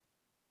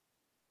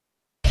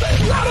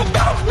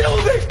about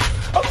music.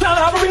 I'm trying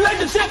to have a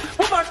relationship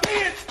with my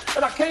kids,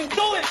 and I can't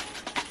do it.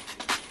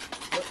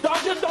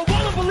 I just don't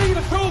want to believe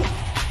the truth.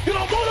 You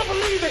don't want to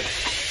believe it.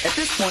 At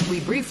this point, we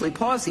briefly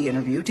pause the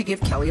interview to give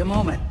Kelly a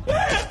moment. No,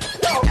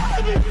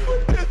 let me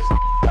with this.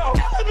 No,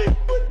 let me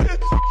with this.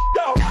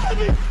 No, let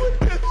me with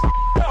this.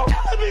 No,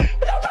 let me.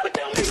 Y'all trying to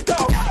kill me. No,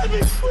 let me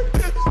with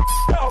this.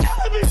 No,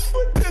 let me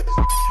with this.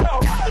 No,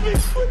 let me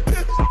with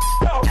this.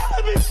 No,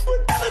 let me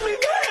with telling me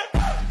man.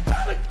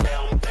 Trying to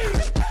kill me.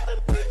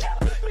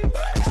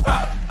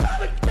 Trying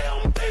to kill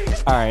me.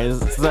 All right,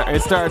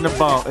 it's starting to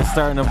bump. It's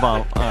starting to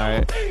bump. All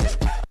right.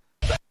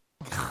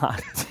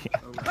 God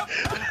damn.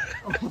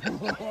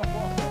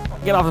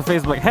 Get off of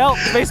Facebook. Help!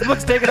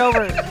 Facebook's taking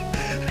over.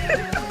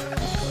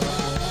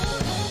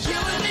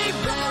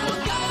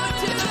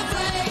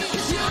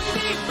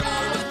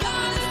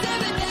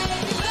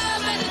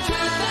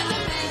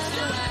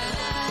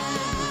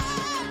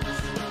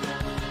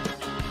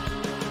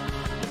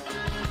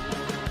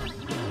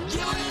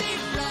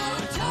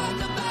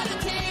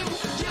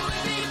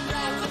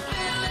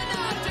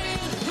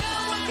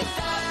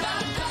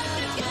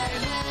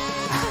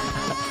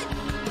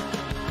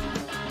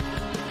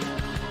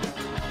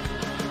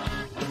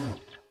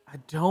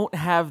 Don't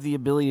have the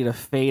ability to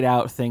fade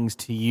out things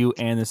to you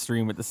and the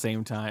stream at the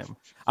same time.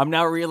 I'm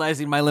now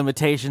realizing my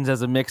limitations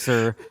as a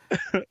mixer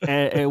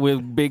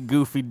with big,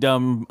 goofy,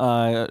 dumb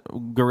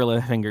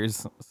gorilla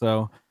fingers.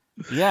 So,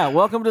 yeah,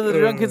 welcome to the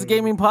Drunk Kids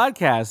Gaming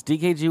Podcast,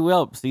 DKG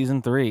Welp,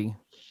 Season 3.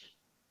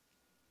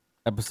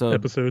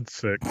 Episode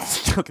 6.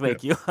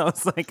 Thank you. I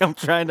was like, I'm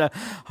trying to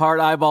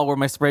hard eyeball where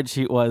my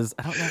spreadsheet was.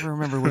 I don't ever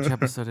remember which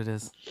episode it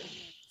is.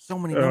 So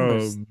many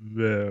numbers. Oh,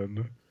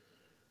 man.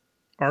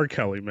 R.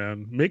 Kelly,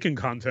 man, making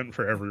content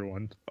for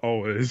everyone,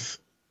 always.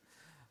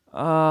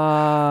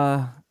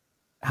 How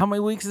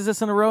many weeks is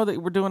this in a row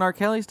that we're doing R.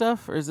 Kelly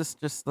stuff, or is this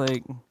just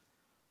like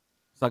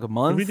it's like a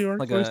month? Did we do R.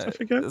 Kelly stuff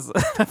again?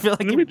 I feel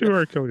like we do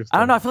R. Kelly stuff. I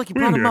don't know. I feel like you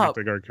brought him up.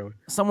 R. Kelly.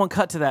 Someone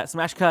cut to that.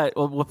 Smash cut.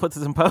 We'll put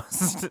this in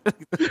post.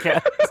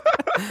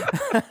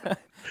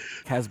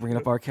 Kaz bringing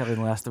up R. Kelly in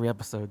the last 3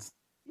 episodes.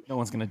 No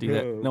one's gonna do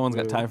that. No one's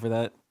got time for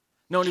that.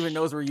 No one even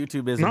knows where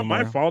YouTube is. Not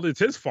anymore. my fault.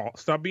 It's his fault.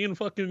 Stop being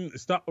fucking.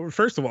 Stop.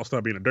 First of all,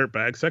 stop being a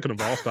dirtbag. Second of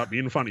all, stop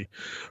being funny.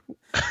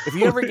 If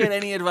you ever get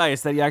any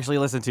advice that you actually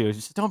listen to,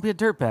 just don't be a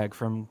dirtbag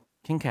from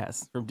King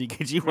Cass from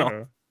DKG Well.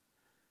 I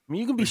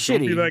mean, you can be shitty.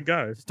 Don't be that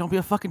guy. Just don't be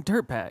a fucking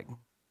dirtbag.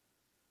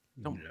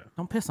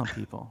 Don't piss on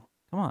people.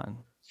 Come on,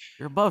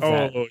 you're above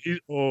that.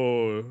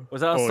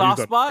 Was that a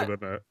soft spot?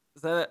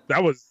 Is that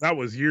it? That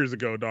was years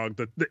ago, dog.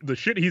 The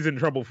shit he's in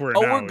trouble for.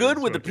 Oh, now we're good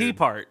with the P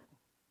part.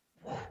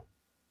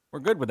 We're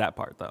good with that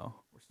part, though.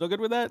 We're still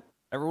good with that?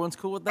 Everyone's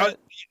cool with that?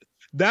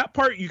 That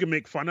part you can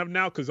make fun of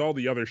now because all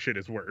the other shit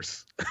is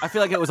worse. I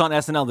feel like it was on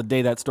SNL the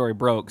day that story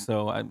broke,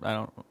 so I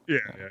don't... Yeah.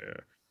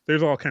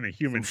 There's all kind of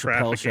human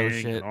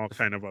trafficking and all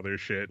kind of other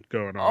shit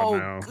going on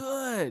now. Oh,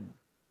 good.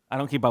 I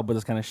don't keep up with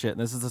this kind of shit.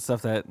 This is the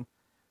stuff that...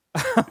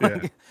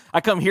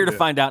 I come here to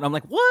find out, and I'm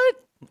like, what?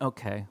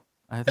 Okay.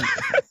 I think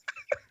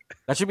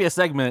that should be a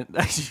segment.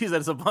 I should use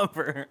that as a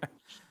bumper.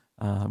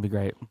 It'd be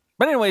great.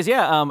 But anyways,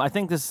 I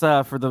think this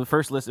for the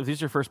first list. If this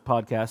is your first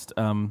podcast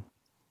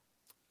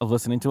of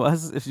listening to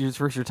us, if it's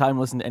first your time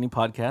listening to any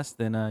podcast,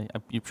 then I'm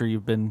sure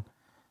you've been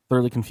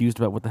thoroughly confused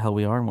about what the hell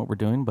we are and what we're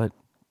doing. But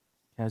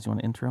Kaz, you want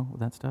to intro with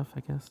that stuff?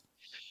 I guess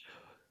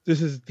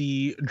this is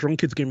the Drunk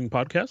Kids Gaming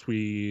Podcast.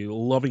 We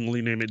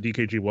lovingly name it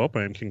DKG Welp.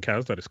 I am King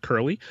Kaz. That is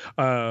Curly.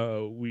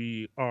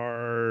 We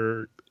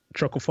are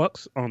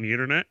Chucklefucks on the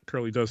internet.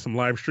 Curly does some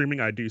live streaming.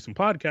 I do some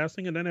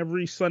podcasting. And then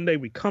every Sunday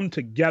we come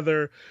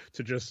together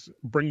to just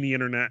bring the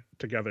internet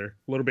together,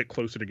 a little bit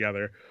closer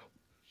together,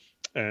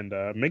 and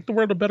make the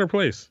world a better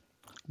place,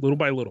 little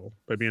by little,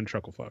 by being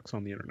Chucklefucks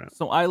on the internet.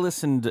 So I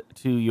listened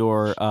to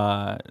your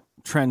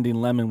Trending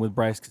Lemon with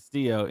Bryce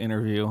Castillo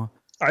interview.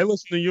 I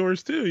listened to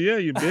yours too. Yeah,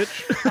 you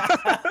bitch.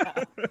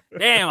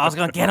 Damn, I was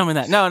going to get him in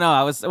that. No,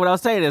 what I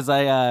was saying is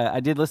I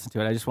did listen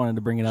to it. I just wanted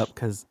to bring it up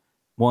because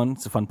 1,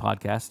 it's a fun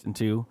podcast, and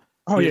 2,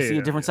 see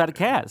a different side of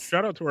Kaz.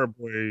 Shout out to our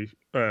boy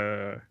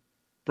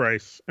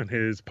Bryce and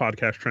his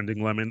podcast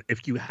Trending Lemon.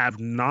 If you have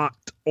not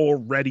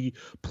already,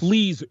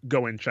 please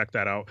go and check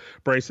that out.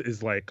 Bryce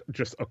is like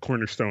just a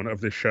cornerstone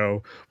of this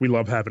show. We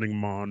love having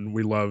him on.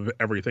 We love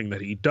everything that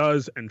he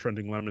does, and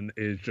Trending Lemon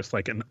is just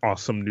like an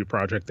awesome new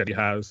project that he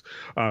has.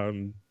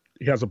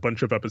 He has a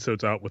bunch of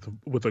episodes out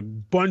with a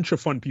bunch of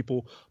fun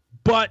people,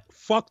 but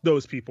fuck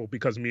those people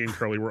because me and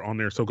Curly were on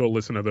there. So go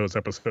listen to those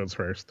episodes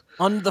first.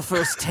 On the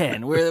first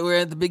 10, we're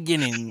at the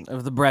beginning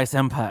of the Bryce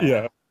Empire.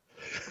 Yeah.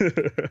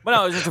 But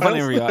no, it was just a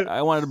funny review.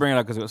 I wanted to bring it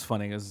up because it was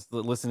funny. Because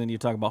listening to you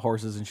talk about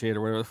horses and shit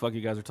or whatever the fuck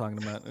you guys are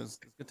talking about, it was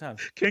a good time.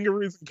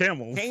 Kangaroos and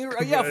camels.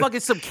 Fucking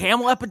some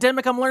camel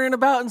epidemic I'm learning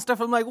about and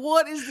stuff. I'm like,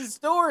 what is the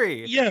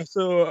story? Yeah,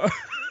 so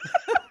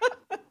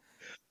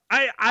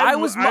I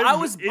was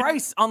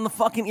Bryce on the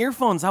fucking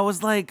earphones. I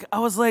was like,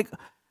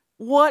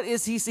 what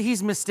is he?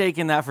 He's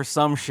mistaken that for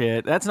some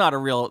shit. That's not a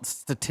real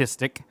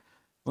statistic.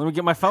 Let me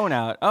get my phone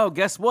out. Oh,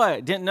 guess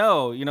what? Didn't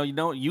know. You know,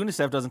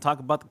 UNICEF doesn't talk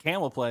about the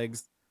camel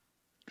plagues.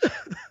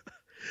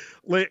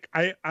 Like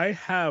I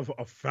have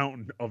a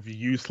fountain of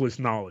useless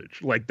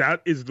knowledge. Like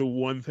that is the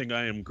one thing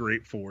I am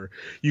great for.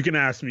 You can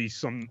ask me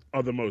some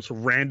of the most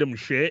random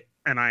shit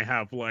and I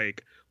have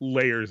like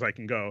layers I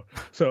can go.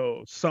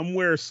 So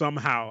somewhere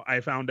somehow I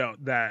found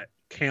out that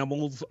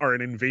camels are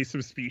an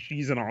invasive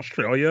species in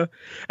Australia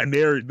and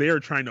they are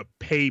trying to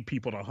pay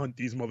people to hunt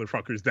these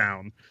motherfuckers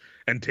down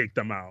and take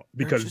them out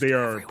because they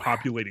are everywhere.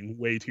 Populating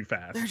way too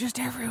fast. They're just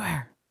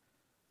everywhere.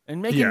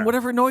 And making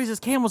whatever noises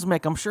camels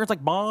make. I'm sure it's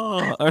like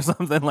bah or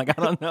something. Like,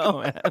 I don't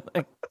know, man.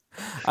 Like,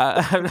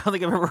 I don't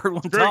think I've ever heard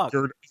one talk.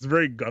 It's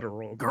very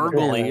guttural.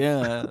 Gurgly,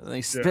 yeah.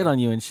 They spit on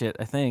you and shit,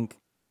 I think.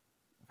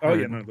 Oh,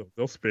 yeah, no,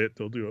 they'll spit.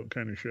 They'll do all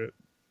kind of shit.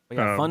 But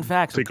yeah, fun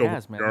facts with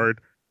Kaz, man. Yard.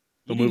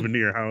 They'll move into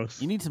your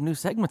house. You need some new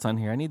segments on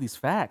here. I need these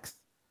facts.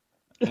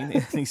 I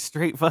need these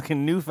straight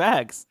fucking new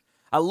facts.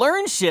 I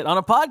learn shit on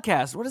a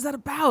podcast. What is that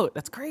about?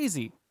 That's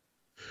crazy.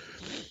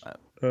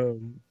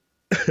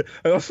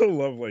 I also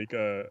love like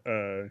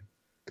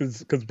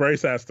because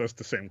Bryce asked us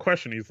the same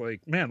question. He's like,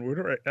 "Man,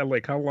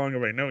 like how long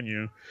have I known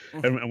you?"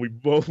 And we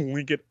both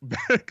link it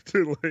back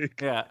to like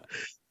the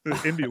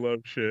indie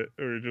love shit.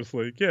 We're just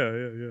like, yeah.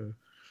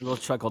 We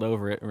both chuckled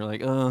over it. And we're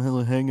like, "Oh,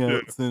 hello,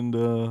 Hangouts,"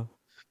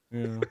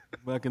 and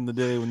back in the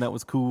day when that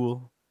was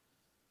cool.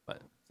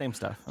 But same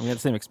stuff. And we had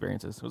the same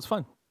experiences. It was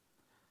fun.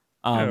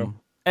 And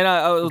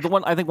the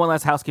one I think one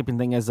last housekeeping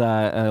thing is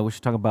we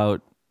should talk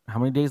about how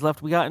many days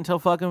left we got until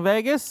fucking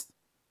Vegas.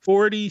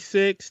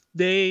 46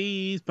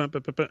 days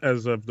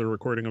as of the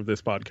recording of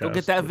this podcast. Go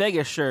get that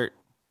Vegas shirt.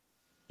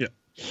 Yeah.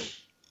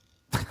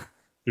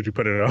 Did you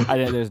put it up? I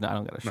don't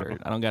got a shirt. No.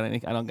 I don't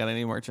got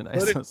any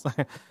merchandise.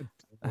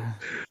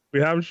 We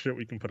have shit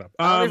we can put up.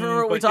 I don't even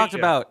remember what we talked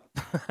about.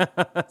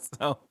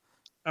 So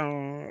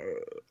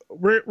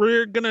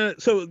we're gonna,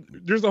 so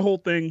there's a whole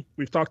thing.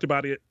 We've talked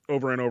about it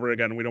over and over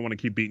again. We don't want to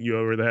keep beating you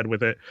over the head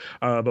with it.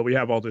 But we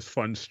have all this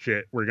fun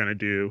shit we're gonna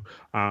do.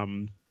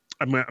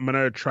 I'm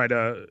gonna try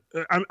to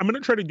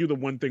do the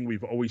one thing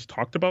we've always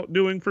talked about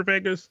doing for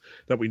Vegas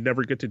that we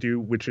never get to do,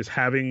 which is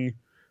having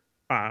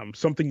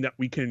something that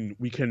we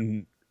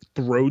can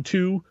throw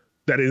to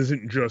that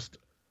isn't just,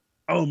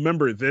 oh,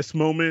 remember this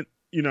moment,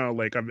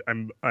 like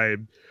I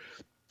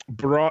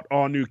brought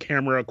all new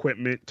camera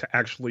equipment to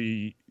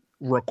actually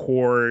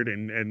record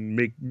and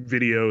make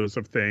videos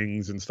of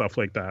things and stuff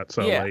like that.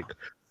 So like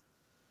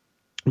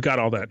we got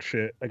all that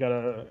shit. I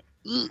gotta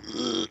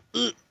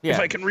if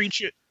I can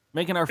reach it.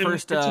 Making our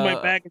first it's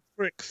my bag of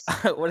tricks.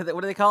 what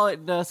do they call it?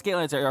 Scale.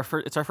 It's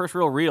our first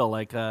real reel.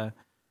 Like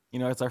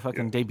it's our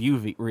fucking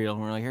debut reel.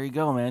 And we're like, here you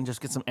go, man.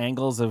 Just get some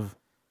angles of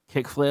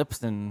kick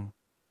flips and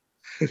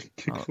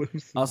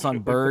us on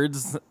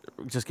birds,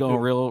 just going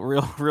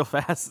real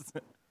fast.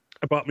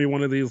 I bought me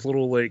one of these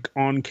little like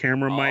on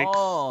camera mics.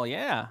 Oh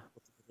yeah,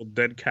 with a little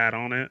dead cat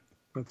on it.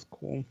 That's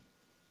cool.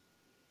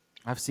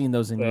 I've seen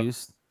those in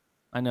use.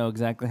 I know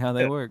exactly how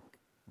they work.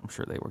 I'm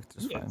sure they work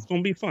just fine. It's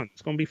gonna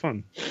be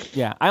fun.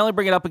 Yeah, I only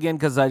bring it up again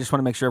because I just want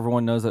to make sure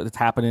everyone knows that it's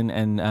happening,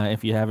 and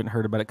if you haven't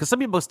heard about it, because some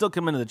people still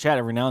come into the chat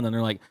every now and then.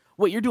 They're like,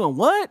 "Wait, you're doing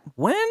what?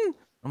 When?"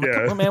 I'm like,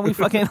 "Come on, man, we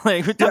fucking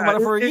we're talking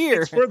about it for a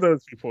year." It's for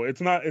those people.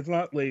 It's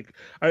not like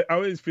I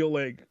always feel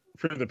like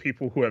for the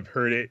people who have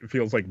heard it, it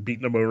feels like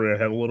beating them over the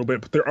head a little bit.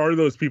 But there are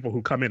those people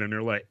who come in and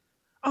they're like,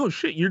 "Oh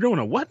shit, you're doing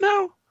a what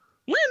now?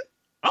 When?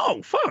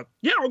 Oh fuck,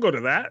 yeah, I'll go to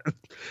that."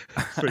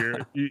 So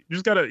you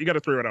just gotta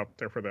throw it out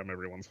there for them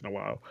every once in a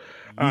while.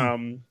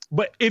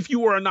 But if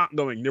you are not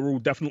going, there will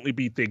definitely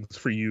be things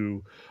for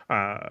you.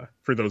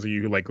 For those of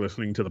you who like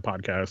listening to the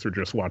podcast or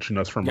just watching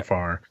us from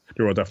afar,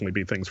 there will definitely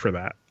be things for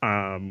that.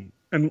 And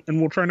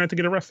we'll try not to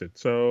get arrested.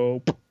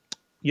 So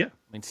yeah.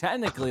 I mean,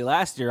 technically,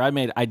 last year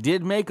I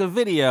did make a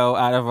video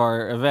out of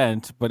our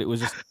event, but it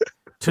was just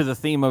to the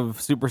theme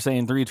of Super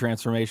Saiyan 3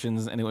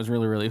 transformations, and it was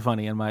really, really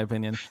funny, in my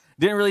opinion.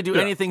 Didn't really do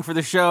anything for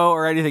the show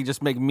or anything,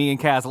 just make me and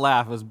Cass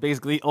laugh. It was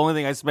basically the only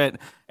thing I spent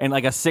in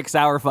like a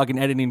 6-hour fucking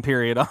editing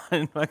period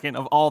on fucking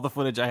of all the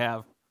footage I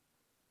have.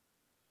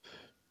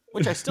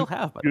 Which I still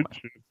have, by the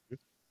way.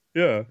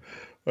 Yeah.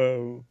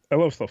 I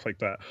love stuff like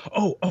that.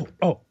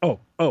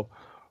 Oh.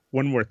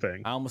 One more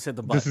thing. I almost hit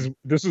the button.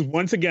 This is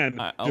once again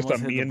just a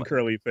me and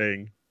Curly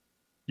thing.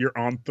 You're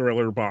on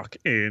Thriller Bach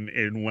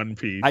in One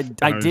Piece.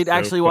 I did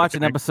actually watch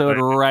an episode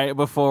right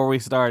before we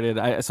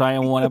started. So I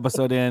am one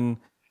episode in.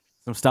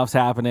 Some stuff's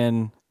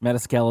happening. Met a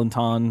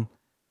skeleton.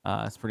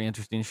 It's pretty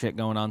interesting shit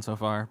going on so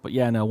far. But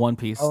yeah, no, One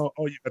Piece. Oh,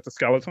 you got the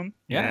skeleton?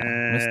 Yeah,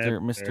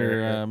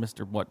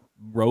 Mr. What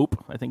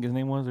Rope? I think his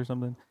name was or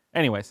something.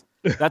 Anyways,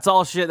 that's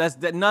all shit.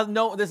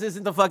 No. This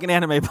isn't the fucking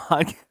anime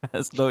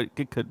podcast, though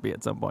it could be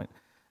at some point.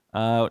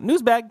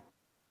 News bag.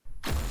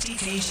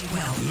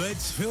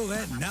 Let's fill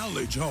that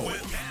knowledge hole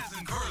with Kaz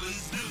and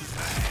Curly's news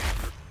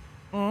bag.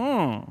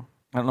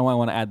 I don't know why I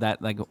want to add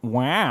that like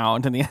wow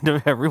to the end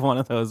of every one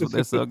of those, but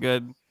they're so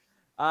good.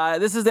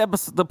 This is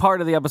the part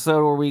of the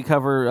episode where we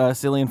cover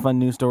silly and fun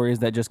news stories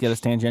that just get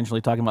us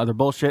tangentially talking about other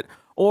bullshit,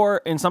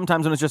 or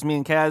sometimes when it's just me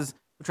and Kaz,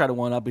 we try to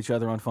one up each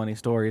other on funny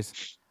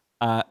stories.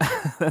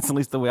 That's at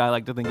least the way I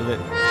like to think of it.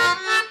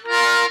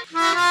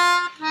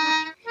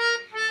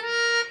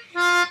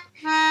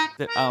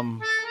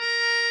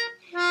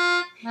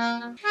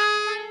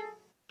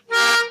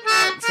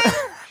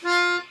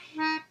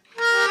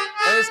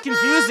 It's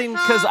confusing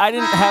because I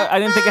didn't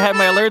think I had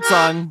my alerts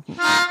on.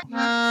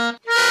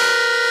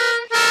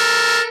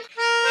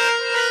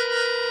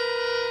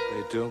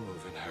 They do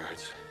move in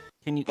herds.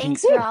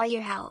 Thanks for all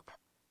your help.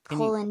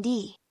 Colon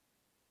D.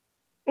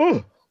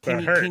 Oh,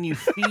 can you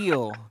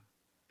feel?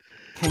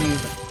 Can you?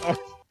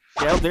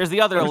 Yeah, there's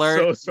the other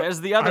alert.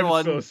 There's the other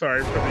one. I'm so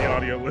sorry for the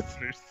audio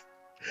listeners.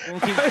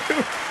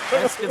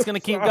 It's gonna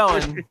keep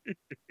going.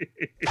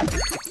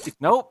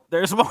 Nope,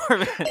 there's more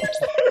of it.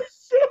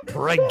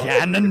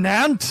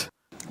 Pregnant?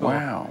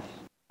 Wow.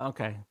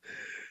 Okay.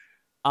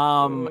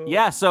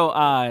 Yeah. So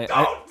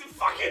Don't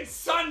fucking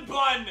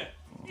sunbun!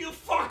 You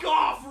fuck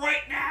off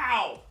right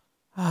now!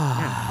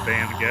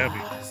 Ban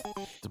Gabby.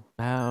 It's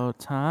about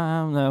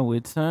time that we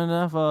turned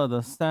off all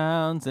the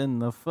sounds in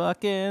the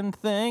fucking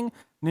thing.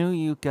 Knew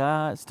you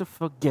guys to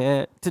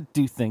forget to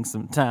do things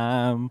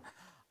sometime.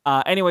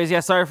 Anyways, yeah,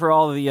 sorry for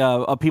all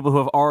the people who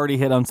have already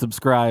hit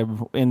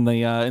unsubscribe in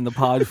the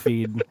pod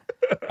feed.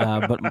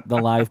 But the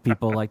live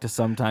people like to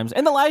sometimes.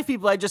 And the live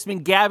people, I just mean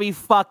Gabby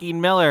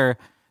fucking Miller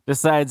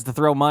decides to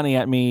throw money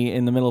at me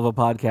in the middle of a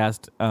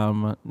podcast,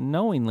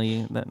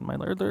 knowingly that my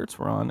alerts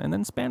were on, and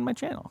then spam my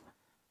channel.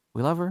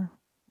 We love her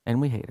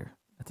and we hate her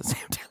at the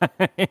same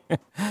time.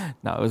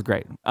 No, it was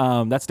great.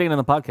 That's staying on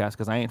the podcast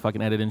because I ain't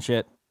fucking editing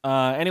shit.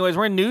 Anyways,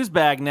 we're in news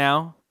bag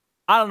now.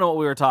 I don't know what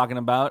we were talking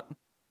about.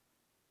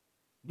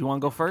 You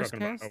want to go first,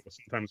 Kaz?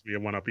 Sometimes we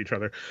one-up each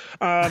other.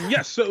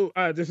 Yes, so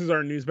this is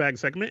our news bag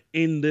segment.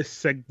 In this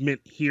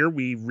segment here,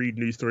 we read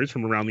news stories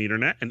from around the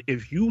internet. And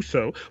if you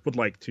would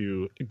like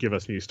to give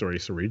us news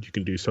stories to read, you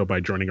can do so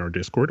by joining our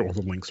Discord. All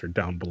the links are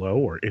down below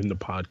or in the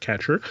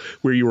podcatcher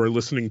where you are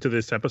listening to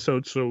this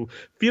episode. So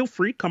feel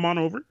free, come on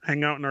over,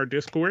 hang out in our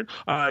Discord,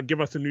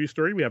 give us a news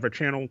story. We have a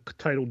channel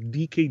titled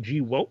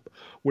DKG Welp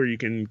where you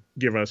can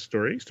give us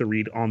stories to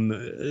read on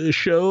the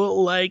show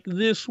like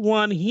this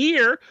one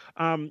here.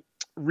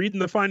 Reading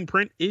the fine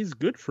print is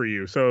good for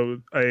you.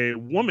 So a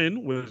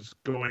woman was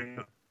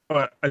going,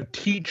 a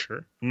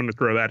teacher, I'm going to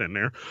throw that in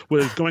there,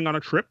 was going on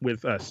a trip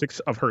with 6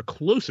 of her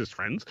closest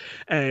friends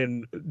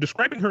and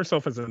describing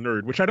herself as a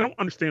nerd, which I don't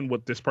understand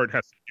what this part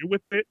has to do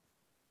with it.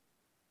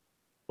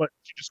 But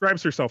she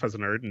describes herself as a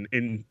nerd, and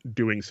in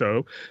doing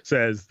so,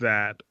 says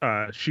that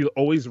she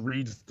always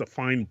reads the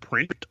fine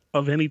print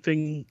of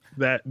anything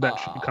that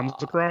she comes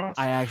across.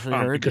 I actually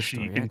heard because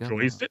she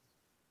enjoys it.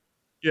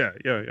 Yeah.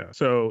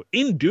 So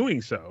in doing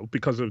so,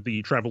 because of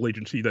the travel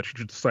agency that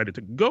she decided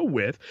to go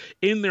with,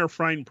 in their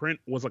fine print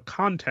was a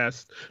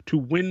contest to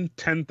win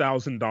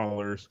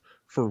 $10,000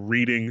 for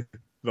reading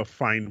the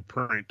fine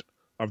print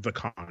of the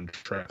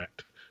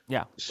contract.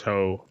 Yeah.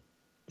 So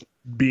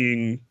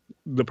being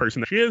the person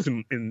that she is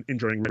and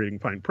enjoying reading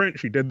fine print,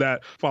 she did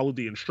that, followed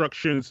the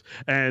instructions,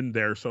 and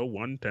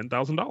won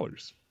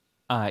 $10,000.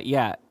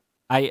 Yeah.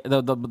 I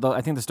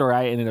think the story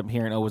I ended up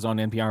hearing was on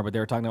NPR, but they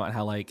were talking about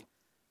how like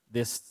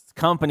this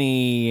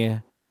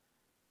company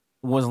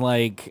was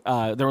like,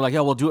 they were like,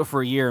 "Oh, we'll do it for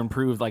a year and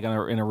prove like in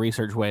a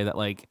research way that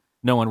like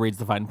no one reads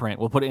the fine print.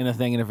 We'll put it in a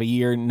thing, and if a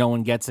year no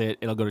one gets it,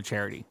 it'll go to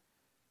charity."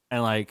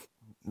 And like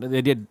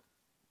they did,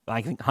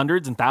 I think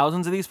hundreds and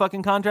thousands of these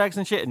fucking contracts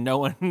and shit, and no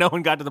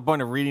one got to the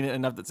point of reading it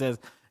enough that says,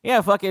 "Yeah,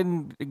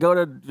 fucking go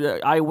to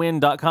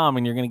iwin.com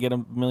and you're gonna get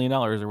 $1 million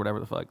or whatever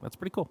the fuck." That's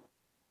pretty cool.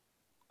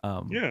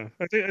 Yeah,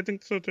 I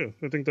think so too.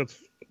 I think that's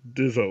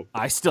Dizzo.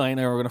 I still ain't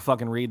never gonna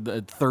fucking read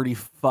the 30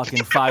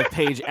 fucking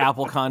 5-page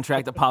Apple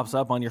contract that pops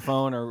up on your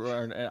phone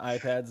or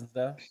iPads and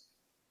stuff.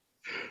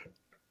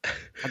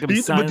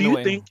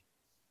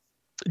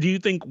 Do you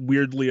think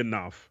weirdly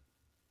enough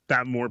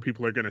that more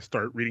people are gonna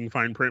start reading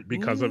fine print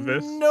because of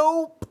this?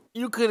 Nope.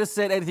 You could have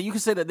said anything. You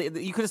could say that.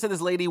 You could have said this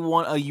lady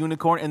won a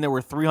unicorn and there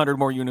were 300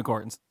 more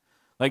unicorns.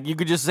 Like you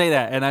could just say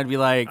that, and I'd be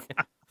like,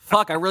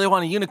 "Fuck, I really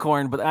want a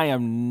unicorn, but I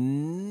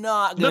am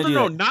not gonna do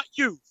that."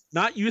 No,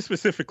 not you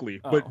specifically.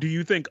 Oh. But do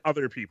you think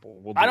other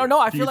people will? I don't know.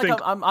 I feel like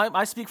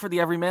I speak for the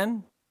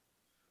everyman.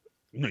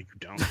 No, you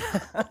don't.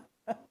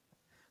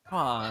 Come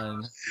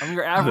on, I'm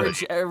your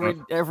average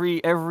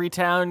every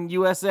town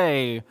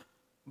USA.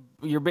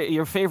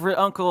 Your favorite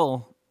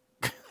uncle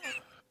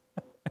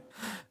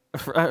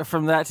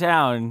from that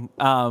town.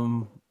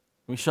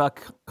 We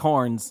shuck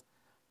corns.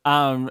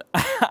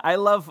 I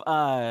love.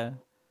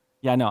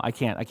 Yeah, no, I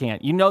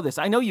can't. You know this.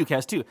 I know you,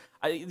 Cass, too.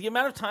 The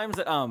amount of times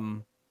that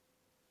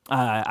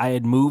I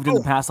had moved in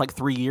the past like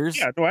 3 years.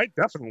 Yeah, no, I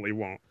definitely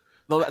won't.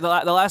 The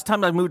last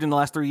time I moved in the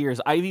last 3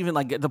 years, I've even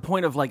like at the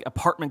point of like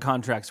apartment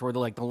contracts where the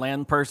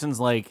land person's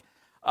like,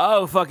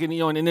 "Oh, fucking,"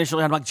 and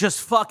initially I'm like,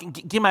 "Just fucking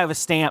give me a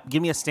stamp.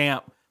 Give me a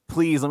stamp,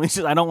 please.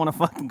 I don't want to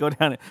fucking go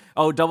down it."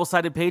 "Oh,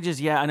 double-sided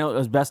pages. Yeah, I know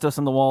asbestos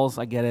on the walls.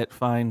 I get it.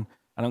 Fine.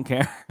 I don't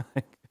care."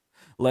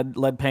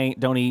 lead paint.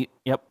 Don't eat.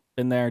 Yep,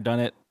 been there, done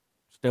it.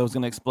 Stove's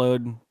gonna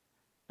explode.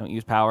 Don't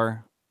use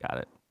power. Got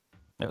it.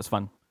 It was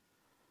fun.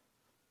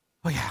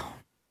 Oh yeah,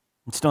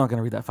 I'm still not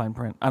gonna read that fine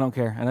print. I don't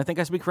care, and I think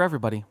I speak for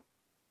everybody.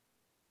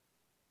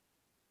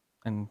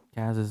 And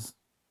Kaz is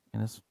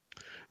in his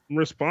I'm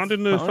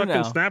responding to fucking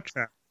now.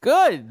 Snapchat.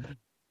 Good.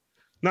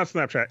 Not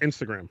Snapchat,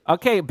 Instagram.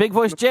 Okay, Big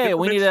Voice Jay,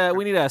 we need a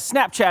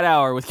Snapchat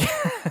hour with.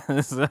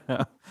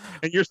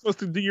 And you're supposed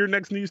to do your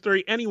next news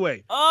story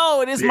anyway.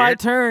 Oh, it is my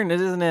turn,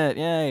 isn't it?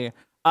 Yay.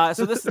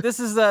 So this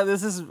is I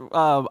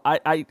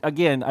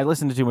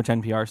listen to too much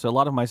NPR, so a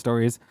lot of my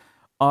stories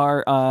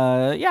are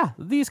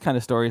these kind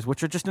of stories,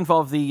 which are just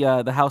involve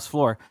the house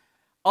floor.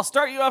 I'll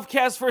start you off,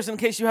 Kaz, first, in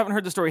case you haven't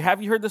heard the story.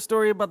 Have you heard the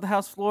story about the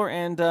house floor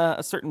and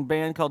a certain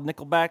band called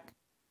Nickelback?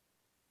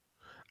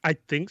 I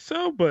think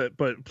so, but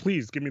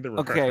please give me the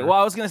refresher. Okay, well,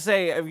 I was gonna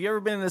say, have you ever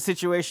been in a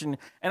situation?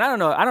 And I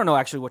don't know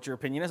actually what your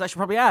opinion is. I should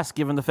probably ask,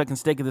 given the fucking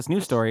stake of this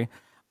news story.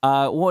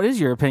 What is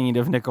your opinion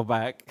of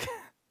Nickelback?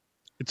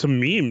 It's a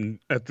meme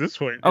at this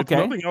point. Okay.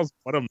 It's nothing else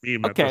but a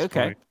meme at this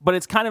point. But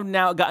it's kind of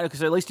now gotten,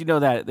 because at least you know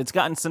that it's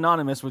gotten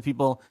synonymous with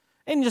people,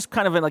 and just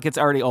kind of like it's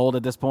already old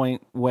at this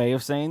point way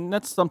of saying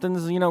that's something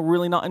that's,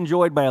 really not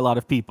enjoyed by a lot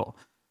of people,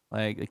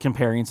 like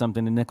comparing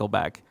something to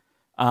Nickelback.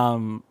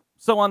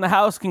 So on the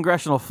House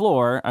congressional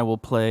floor, I will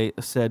play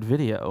said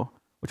video,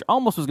 which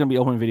almost was going to be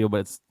open video,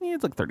 but it's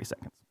like 30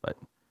 seconds. But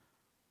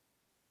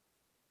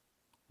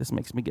this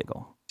makes me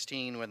giggle.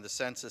 When the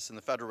census and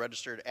the Federal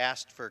Register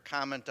asked for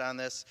comment on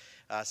this,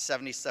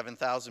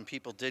 77,000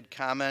 people did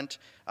comment.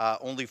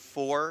 Only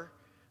 4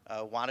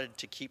 wanted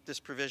to keep this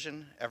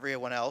provision.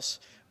 Everyone else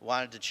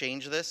wanted to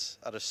change this.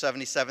 Out of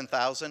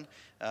 77,000,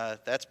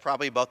 that's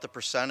probably about the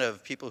percent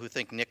of people who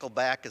think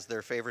Nickelback is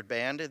their favorite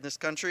band in this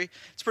country.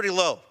 It's pretty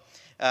low.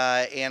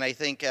 And I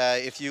think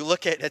if you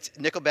look at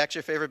Nickelback's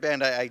your favorite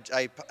band, I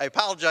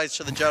apologize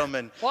to the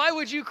gentleman. Why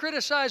would you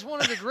criticize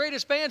one of the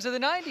greatest bands of the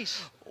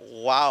 90s?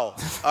 Wow.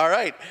 All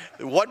right.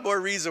 One more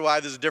reason why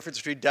there's a difference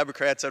between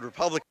Democrats and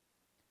Republicans.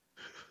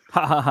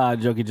 Ha ha ha,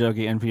 jokey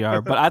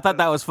NPR. But I thought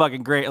that was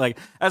fucking great. Like,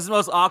 that's the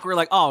most awkward,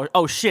 like,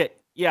 oh shit.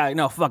 Yeah,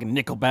 no, fucking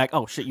Nickelback.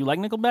 Oh shit, you like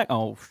Nickelback?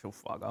 Oh,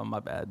 fuck, oh, my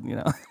bad,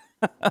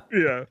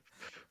 Yeah.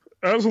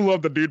 I also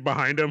love the dude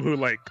behind him who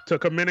like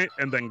took a minute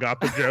and then got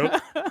the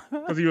joke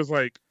because he was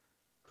like,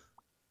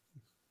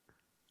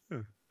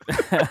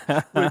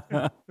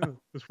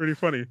 it's pretty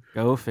funny.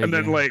 Go figure. And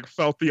then like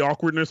felt the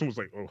awkwardness and was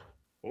like,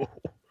 oh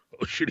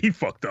shit, he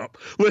fucked up.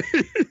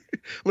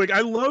 Like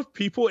I love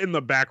people in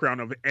the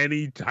background of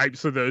any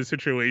types of those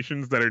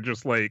situations that are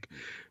just like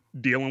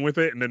dealing with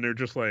it, and then they're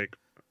just like,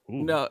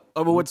 ooh. No,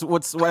 but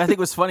what I think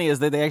was funny is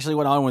that they actually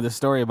went on with a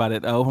story about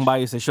it. Open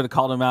Bayou, they should have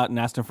called him out and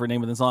asked him for a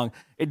name of the song.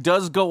 It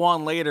does go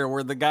on later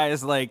where the guy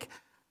is like,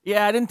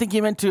 yeah, I didn't think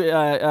he meant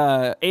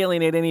to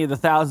alienate any of the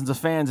thousands of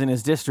fans in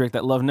his district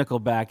that love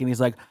Nickelback. And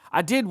he's like,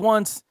 I did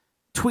once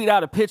tweet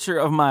out a picture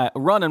of my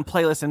running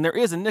playlist, and there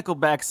is a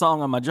Nickelback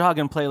song on my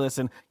jogging playlist,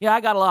 and yeah, I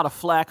got a lot of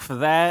flack for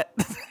that.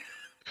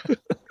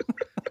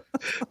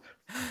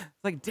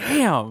 Like,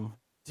 damn,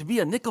 to be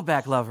a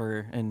Nickelback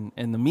lover in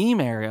the meme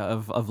area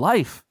of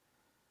life.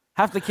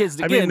 Half the kids,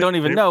 again, don't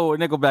even know what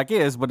Nickelback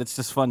is, but it's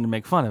just fun to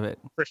make fun of it.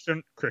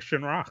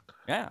 Christian rock.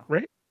 Yeah.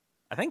 Right?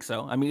 I think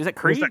so. I mean, is that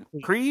Creed?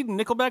 Creed and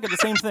Nickelback are the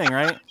same thing,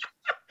 right?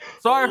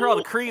 Sorry for all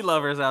the Creed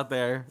lovers out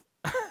there.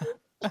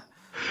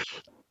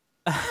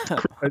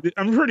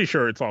 I'm pretty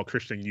sure it's all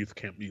Christian youth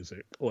camp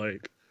music.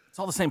 Like, it's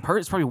all the same person.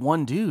 It's probably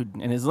one dude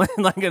and is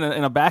like in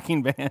a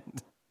backing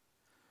band.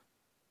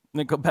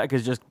 Nickelback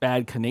is just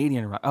bad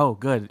Canadian rock. Oh,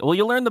 good. Well,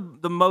 you'll learn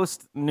the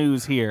most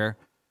news here.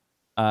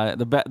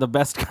 The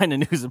best kind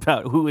of news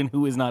about who and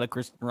who is not a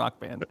Christian rock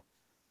band.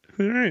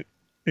 All right.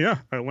 Yeah,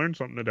 I learned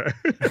something today.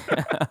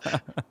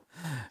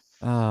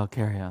 Oh,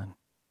 carry on.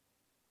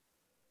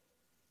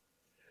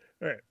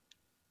 All right.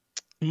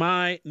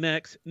 My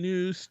next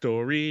news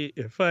story,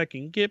 if I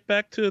can get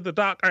back to the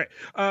doc. All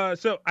right.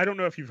 So I don't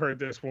know if you've heard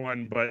this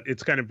one, but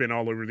it's kind of been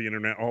all over the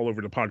internet, all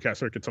over the podcast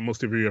circuit. So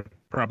most of you have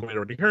probably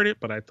already heard it,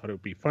 but I thought it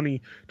would be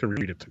funny to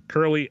read it to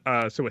Curly.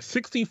 So a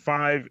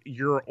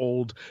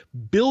 65-year-old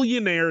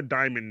billionaire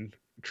diamond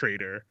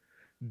trader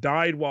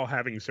died while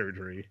having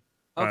surgery.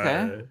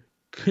 Okay.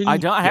 I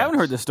haven't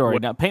heard this story.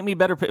 Now paint me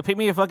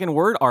a fucking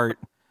word art.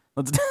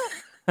 Let's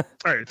All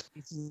right,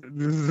 this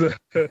is a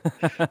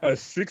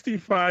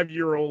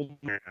 65-year-old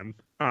man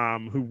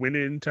who went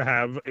in to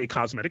have a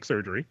cosmetic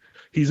surgery.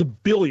 He's a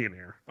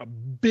billionaire in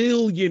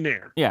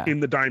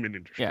the diamond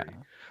industry. Yeah.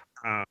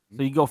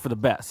 So you go for the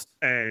best.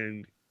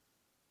 And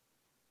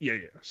yeah.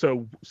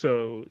 So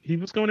he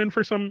was going in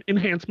for some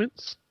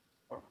enhancements.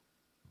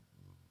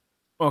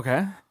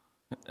 Okay.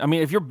 I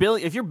mean, if you're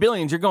billions,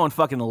 you're going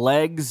fucking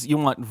legs. You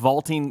want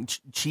vaulting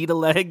cheetah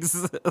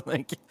legs,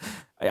 like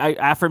I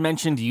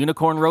aforementioned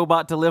unicorn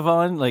robot to live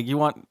on. Like you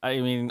want. I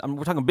mean,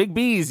 we're talking big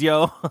B's,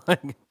 yo.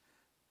 Like,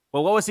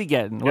 well, what was he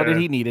getting? What did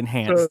he need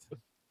enhanced?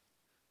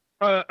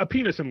 A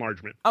penis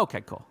enlargement. Okay,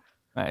 cool.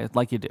 All right,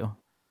 like you do.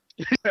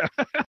 Yeah.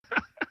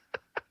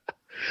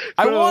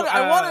 I want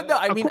to know.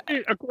 I mean,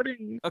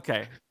 according.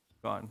 Okay,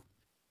 go on.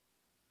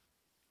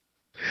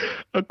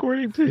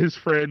 According to his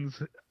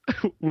friends,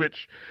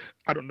 which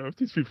I don't know if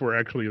these people were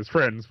actually his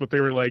friends, but they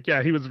were like,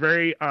 yeah, he was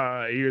very,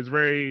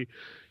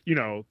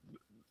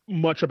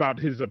 much about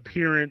his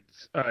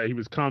appearance. He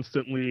was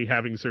constantly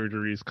having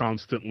surgeries,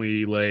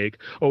 constantly like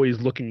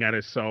always looking at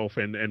himself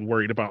and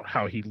worried about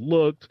how he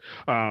looked.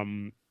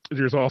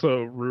 There's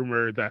also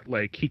rumor that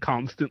like he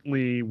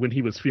constantly, when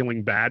he was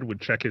feeling bad, would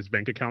check his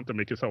bank account to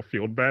make himself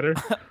feel better.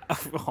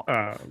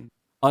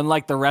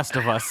 Unlike the rest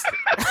of us.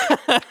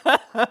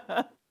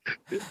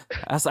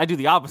 I do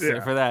the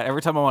opposite for that.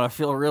 Every time I want to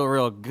feel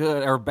real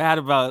good or bad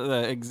about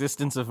the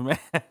existence of man,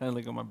 I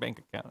look at my bank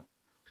account.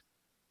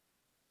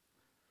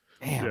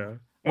 Damn. Yeah.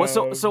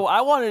 Well, so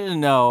I wanted to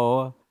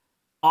know,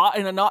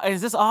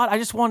 is this odd? I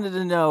just wanted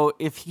to know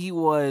if he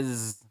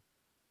was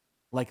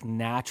like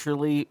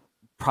naturally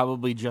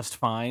probably just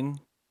fine,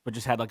 but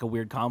just had like a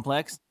weird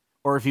complex,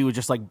 or if he was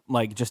just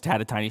like just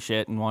had a tiny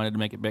shit and wanted to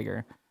make it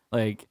bigger.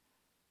 Like,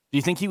 do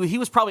you think he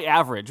was probably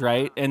average,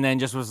 right? And then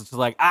just was just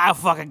like,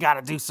 fuck, I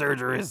gotta do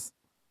surgeries,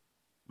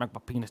 make my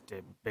penis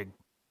big.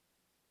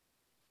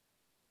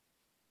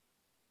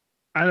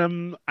 I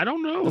don't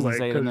know, Doesn't like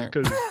say it in there.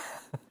 because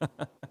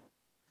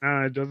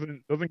it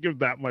doesn't give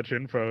that much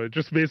info. It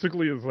just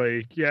basically is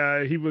like,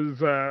 yeah, he was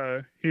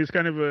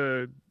kind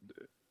of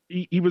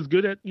he was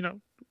good at he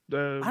did.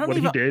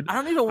 I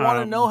don't even want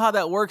to know how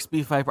that works,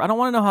 Beef Viper. I don't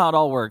want to know how it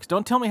all works.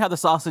 Don't tell me how the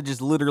sausage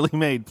is literally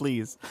made,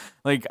 please.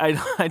 Like, I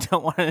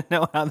don't want to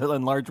know how the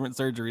enlargement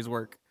surgeries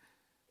work.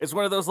 It's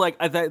one of those like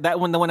that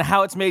when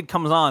how it's made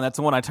comes on, that's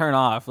the one I turn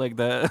off. Like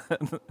the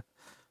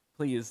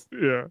please.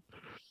 Yeah.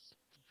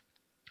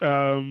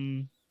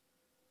 I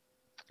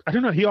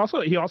don't know. He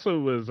also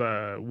was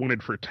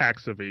wanted for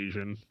tax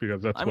evasion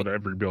because that's what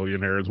every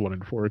billionaire is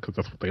wanted for, because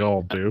that's what they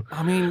all do.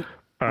 I mean,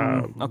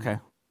 okay.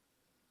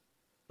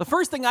 The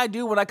first thing I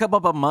do when I come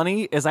up with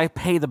money is I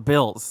pay the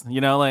bills,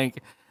 and I'm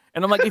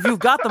like, if you've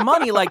got the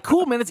money, like,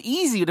 cool, man, it's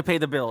easy to pay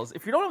the bills.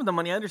 If you don't have the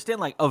money, I understand,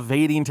 like,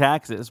 evading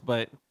taxes,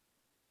 but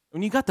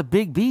when you got the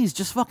big B's,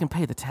 just fucking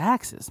pay the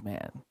taxes,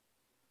 man.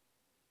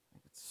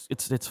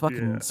 It's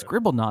fucking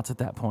scribble knots at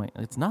that point.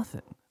 It's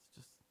nothing.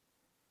 It's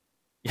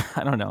just,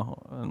 I don't know.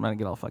 I'm gonna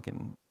get all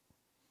fucking.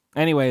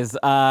 Anyways,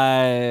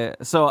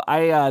 so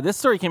I this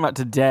story came out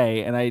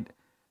today, and I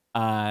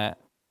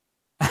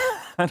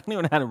don't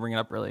even know how to bring it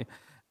up really.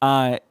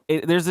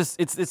 There's this.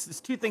 It's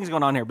two things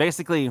going on here.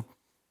 Basically,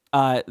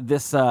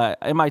 this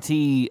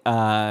MIT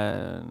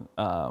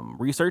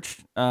research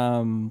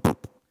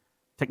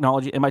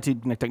technology, MIT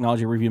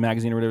Technology Review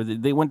magazine or whatever.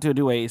 They went to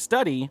do a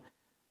study,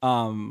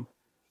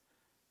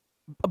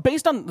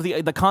 based on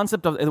the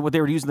concept of what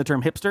they were using the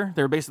term hipster.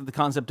 They were based on the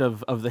concept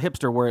of the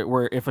hipster,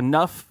 where if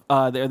enough,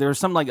 there was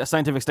some like a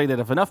scientific study that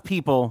if enough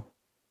people,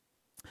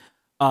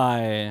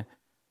 in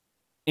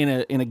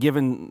a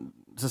given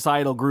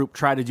societal group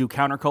try to do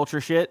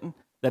counterculture shit,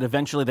 that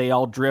eventually they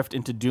all drift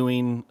into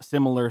doing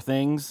similar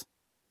things.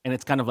 And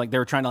it's kind of like they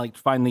were trying to like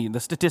find the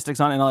statistics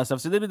on it and all that stuff.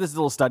 So they did this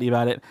little study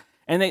about it,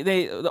 and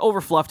they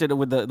overfluffed it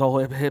with the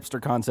whole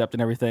hipster concept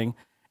and everything.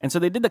 And so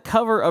they did the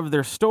cover of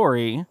their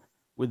story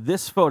with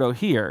this photo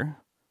here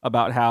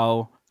about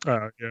how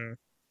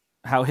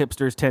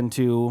hipsters tend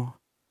to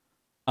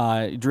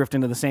drift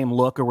into the same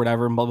look or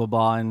whatever, and blah blah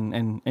blah,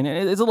 and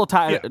it's a little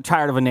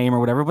tired of a name or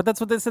whatever, but that's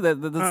what they said that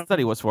the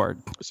study was for.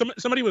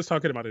 Somebody was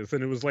talking about this,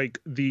 and it was like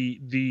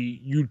the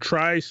you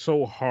try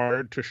so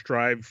hard to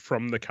strive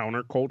from the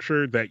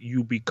counterculture that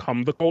you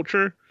become the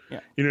culture. Yeah.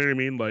 You know what I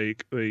mean?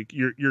 Like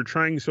you're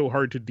trying so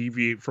hard to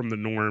deviate from the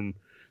norm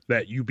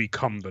that you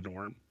become the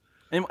norm.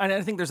 And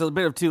I think there's a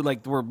bit of too,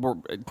 like, we're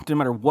no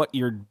matter what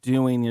you're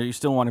doing, you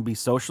still want to be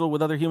social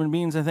with other human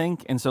beings, I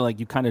think. And so, like,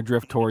 you kind of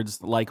drift towards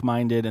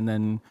like-minded,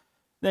 and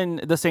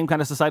then the same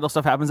kind of societal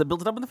stuff happens that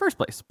builds it up in the first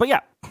place. But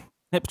yeah,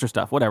 hipster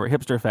stuff, whatever,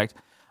 hipster effect.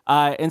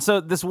 And so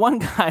this one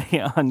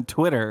guy on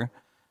Twitter,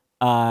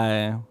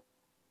 he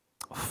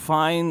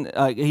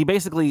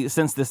basically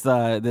sends this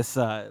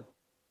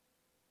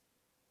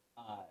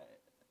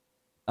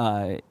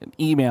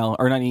email,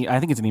 or not, I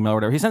think it's an email or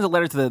whatever. He sends a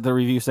letter to the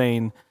review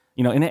saying,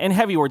 in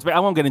heavy words, but I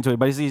won't get into it.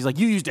 But he's like,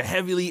 you used a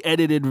heavily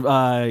edited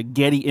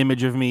Getty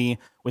image of me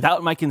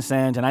without my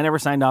consent, and I never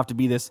signed off to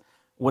be this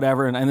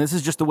whatever. And this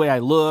is just the way I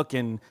look.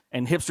 And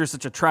hipster is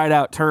such a tried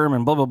out term,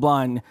 and blah blah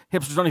blah. And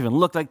hipsters don't even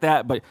look like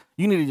that. But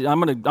you need. I'm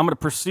gonna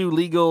pursue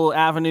legal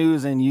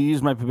avenues, and you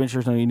use my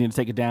pictures, so you need to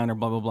take it down or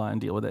blah blah blah and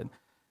deal with it.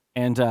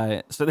 And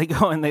so they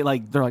go and they're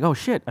like, oh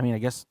shit. I mean, I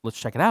guess let's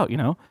check it out,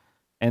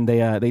 And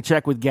they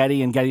check with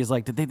Getty, and Getty's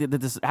like, did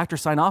this actor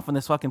sign off on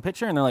this fucking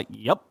picture? And they're like,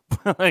 yep.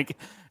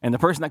 And the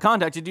person that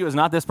contacted you is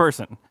not this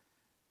person.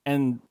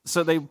 And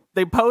so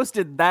they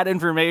posted that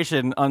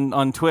information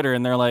on Twitter,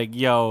 and they're like,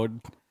 yo,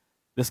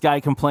 this guy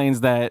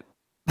complains that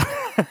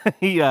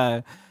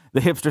the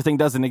hipster thing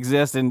doesn't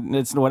exist, and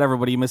it's whatever,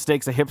 but he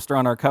mistakes a hipster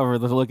on our cover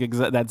to look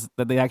that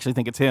they actually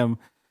think it's him.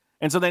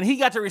 And so then he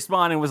got to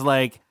respond and was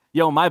like,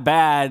 yo, my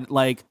bad.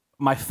 Like,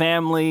 my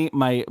family,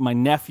 my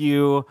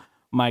nephew,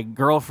 my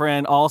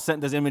girlfriend all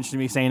sent this image to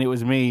me saying it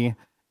was me,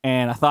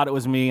 and I thought it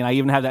was me, and I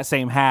even have that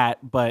same hat,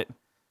 but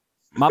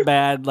my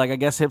bad. Like, I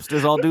guess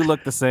hipsters all do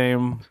look the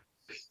same,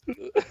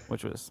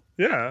 which was...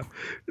 Yeah.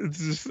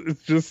 It's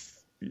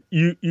just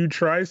you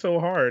try so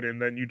hard,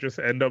 and then you just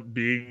end up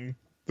being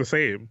the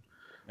same.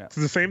 Yeah. It's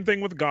the same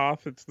thing with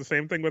goth. It's the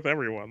same thing with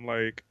everyone.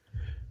 Like,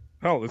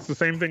 hell, it's the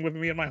same thing with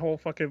me and my whole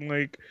fucking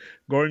like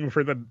going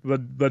for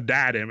the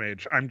dad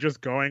image. I'm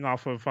just going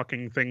off of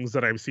fucking things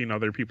that I've seen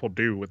other people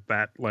do with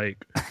that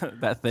like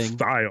that thing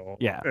style.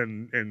 Yeah.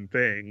 And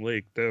thing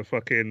like the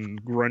fucking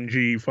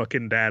grungy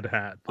fucking dad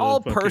hat.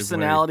 All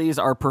personalities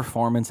are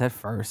performance at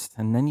first,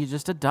 and then you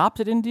just adopt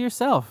it into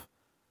yourself.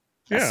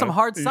 That's some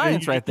hard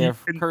science right there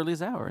for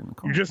Curly's Hour in the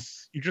corner.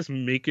 You just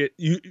make it.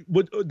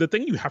 The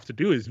thing you have to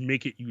do is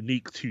make it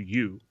unique to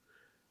you.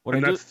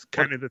 That's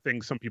kind of the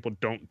thing some people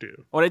don't do.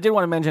 What I did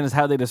want to mention is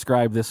how they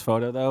describe this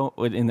photo, though,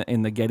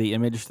 in the Getty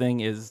image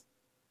thing is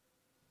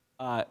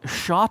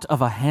shot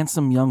of a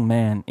handsome young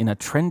man in a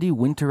trendy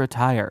winter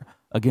attire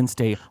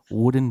against a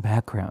wooden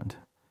background.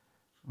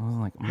 I was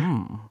like,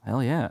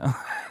 hell yeah.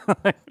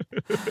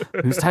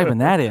 Who's typing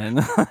that in?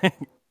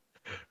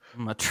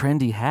 A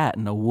trendy hat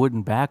and a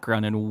wooden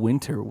background and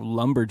winter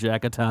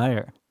lumberjack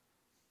attire.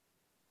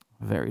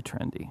 Very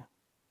trendy.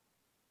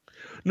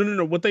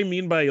 No. What they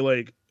mean by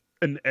like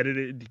an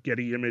edited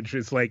Getty image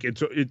is like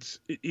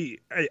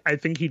I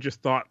think he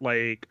just thought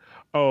like,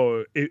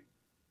 oh, it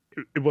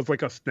was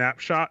like a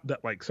snapshot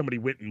that like somebody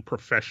went and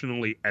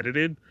professionally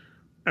edited,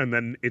 and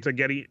then it's a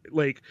Getty.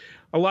 Like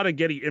a lot of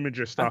Getty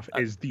images stuff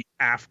is the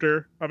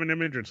after of an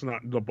image. It's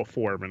not the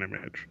before of an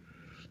image.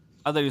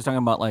 I thought he was talking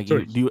about like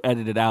you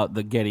edited out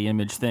the Getty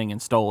image thing and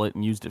stole it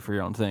and used it for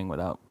your own thing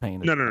without paying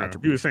it. No.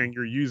 He was saying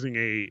you're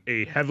using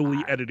a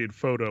heavily edited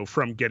photo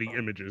from Getty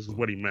Images is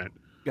what he meant.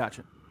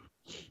 Gotcha.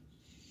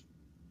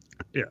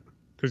 Yeah,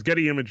 because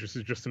Getty Images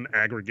is just an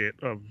aggregate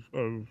of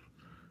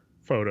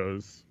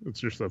photos.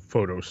 It's just a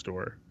photo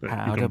store.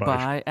 How to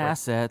buy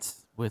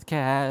assets with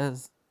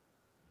Kaz.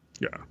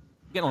 Yeah.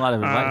 Getting a lot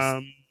of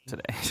advice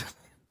today.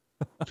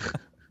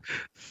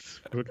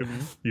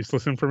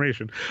 Useless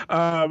information.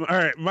 All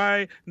right,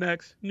 my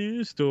next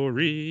news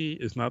story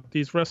is not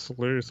these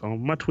wrestlers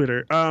on my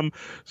Twitter.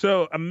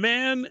 So a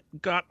man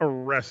got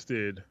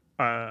arrested.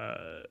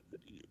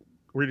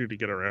 Where did he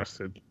get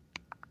arrested?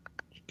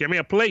 Give me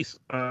a place.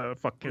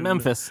 Fucking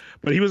Memphis.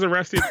 But he was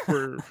arrested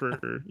for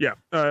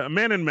a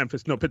man in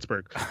Memphis. No,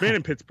 Pittsburgh. A man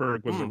in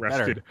Pittsburgh was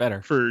arrested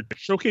for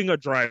choking a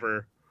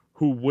driver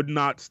who would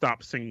not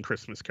stop singing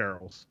Christmas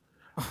carols.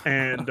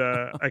 And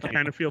I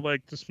kind of feel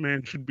like this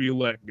man should be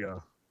let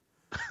go.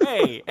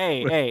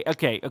 Hey,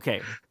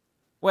 okay.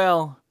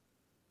 Well,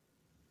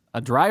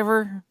 a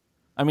driver?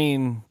 I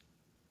mean,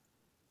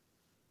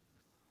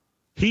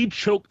 he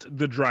choked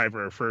the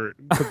driver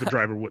because the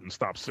driver wouldn't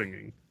stop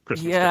singing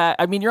Christmas carols.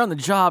 I mean, you're on the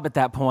job at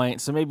that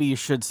point, so maybe you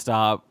should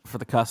stop for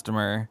the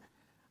customer.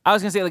 I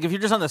was gonna say, like, if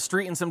you're just on the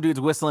street and some dude's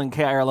whistling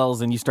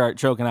carols and you start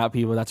choking out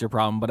people, that's your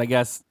problem. But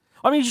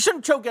I mean, you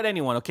shouldn't choke at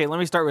anyone. Okay, let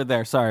me start with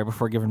there. Sorry,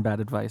 before giving bad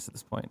advice at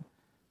this point.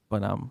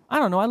 But I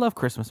don't know. I love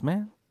Christmas,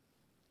 man.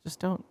 Just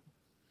don't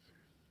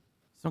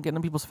get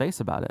in people's face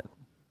about it.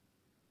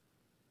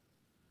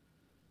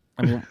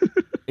 I mean,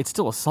 it's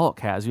still assault,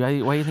 Kaz.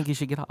 Why do you think you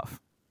should get off?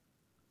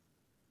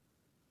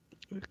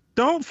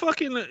 Don't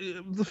fucking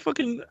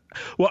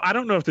Well, I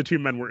don't know if the two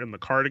men were in the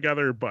car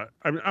together, but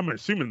I'm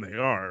assuming they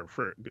are.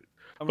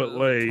 But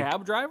like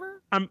cab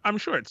driver, I'm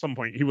sure at some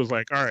point he was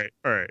like, all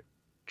right,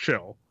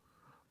 chill.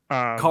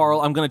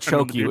 Carl, I'm gonna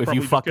choke you if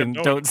you fucking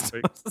don't.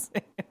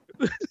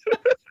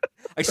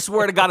 I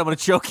swear to God, I'm gonna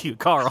choke you,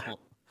 Carl.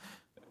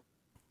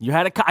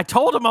 I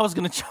told him I was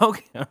gonna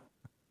choke him.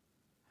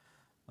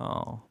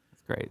 Oh,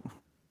 that's great.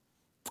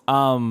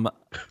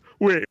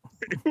 Wait.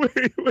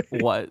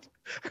 What?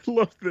 I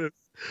love this.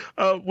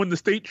 When the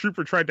state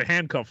trooper tried to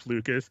handcuff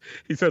Lucas,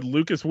 he said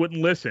Lucas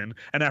wouldn't listen,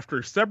 and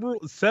after several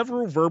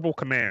verbal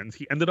commands,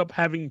 he ended up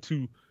having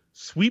to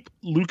sweep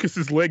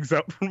Lucas's legs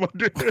out from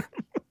under him.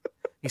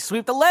 You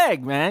sweep the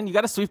leg, man. You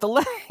got to sweep the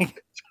leg.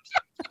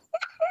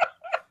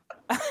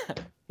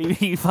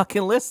 He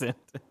fucking listened.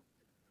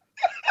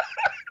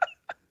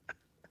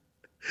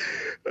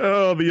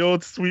 Oh, the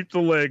old sweep the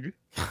leg.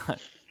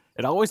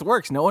 It always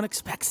works. No one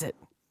expects it.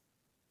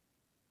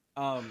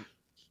 So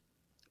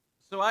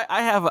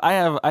I have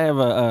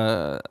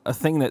a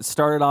thing that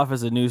started off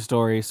as a news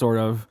story, sort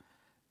of,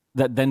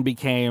 that then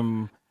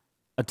became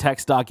a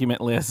text document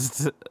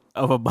list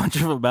of a bunch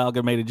of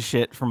amalgamated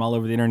shit from all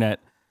over the internet.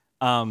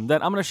 That I'm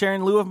going to share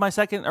in lieu of my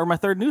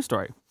third news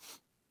story.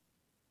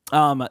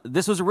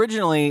 This was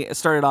originally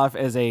started off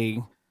as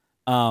I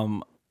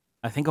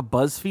think a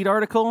BuzzFeed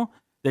article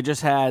that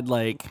just had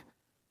like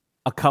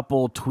a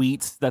couple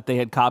tweets that they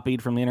had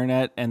copied from the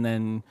internet and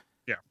then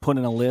put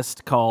in a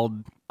list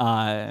called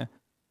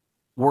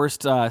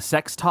worst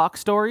sex talk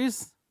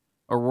stories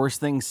or worst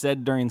things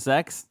said during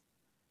sex.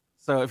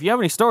 So if you have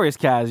any stories,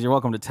 Kaz, you're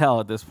welcome to tell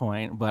at this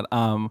point. But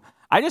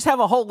I just have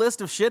a whole list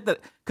of shit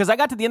because I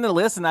got to the end of the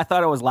list and I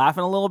thought I was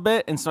laughing a little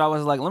bit. And so I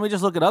was like, let me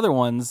just look at other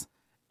ones.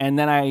 And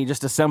then I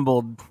just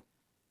assembled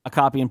a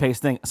copy and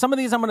paste thing. Some of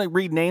these I'm going to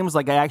read names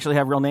like I actually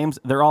have real names.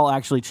 They're all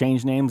actually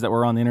changed names that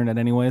were on the internet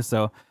anyway.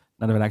 So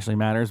none of it actually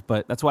matters.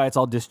 But that's why it's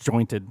all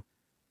disjointed.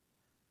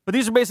 But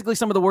these are basically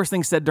some of the worst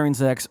things said during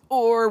sex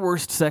or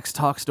worst sex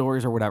talk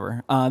stories or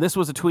whatever. This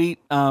was a tweet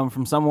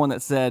from someone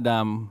that said,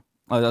 that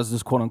was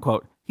just quote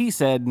unquote, he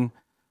said,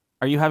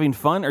 "Are you having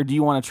fun, or do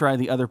you want to try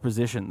the other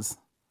position?"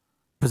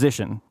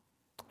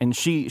 And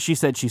she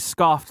said she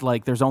scoffed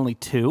like there's only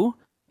 2,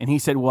 and he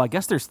said, "Well, I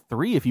guess there's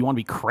 3 if you want to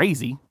be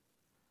crazy."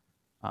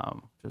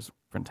 Just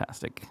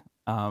fantastic.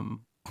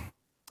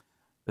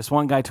 This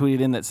one guy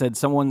tweeted in that said,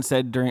 "Someone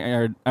said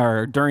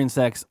during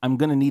sex, I'm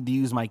gonna need to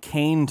use my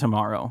cane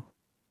tomorrow."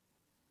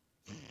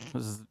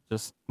 This is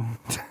just.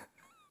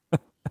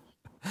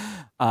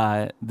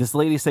 This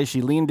lady says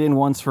she leaned in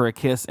once for a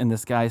kiss, and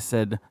this guy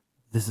said,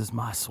 "This is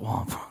my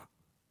swamp."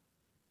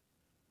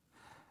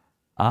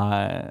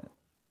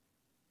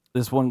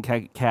 This one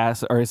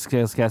cast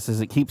says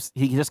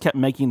he just kept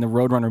making the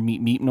Roadrunner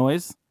meep meep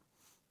noise.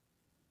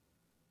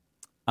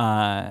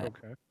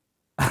 Okay.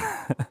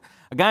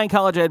 A guy in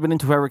college I had been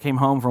into forever came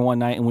home for one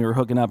night, and we were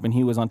hooking up, and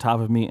he was on top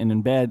of me and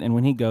in bed, and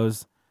when he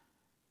goes,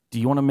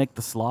 "Do you want to make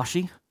the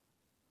sloshy?"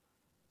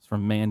 It's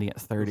from Mandy at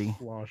 30.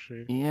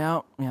 Sloshy.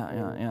 Yeah.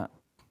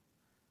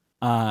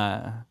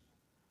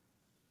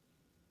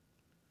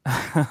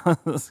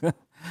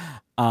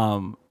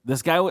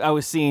 This guy I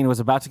was seeing was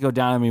about to go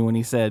down on me when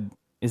he said,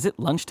 "Is it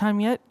lunchtime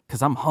yet?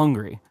 Because I'm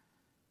hungry."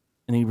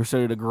 And he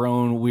proceeded to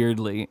groan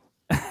weirdly.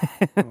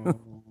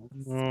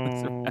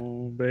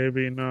 No,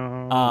 baby,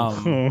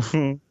 no.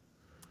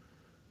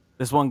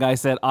 This one guy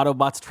said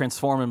Autobots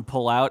transform and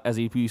pull out as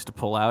he used to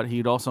pull out.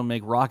 He'd also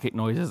make rocket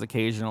noises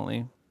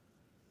occasionally.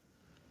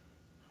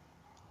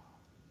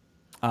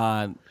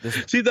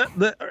 See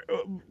that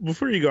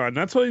before you go on,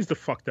 that's always the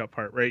fucked up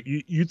part, right?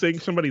 You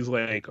think somebody's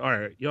like, all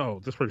right,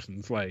 yo, this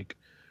person's like,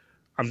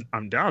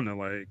 I'm down to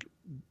like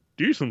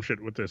do some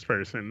shit with this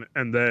person,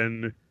 and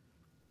then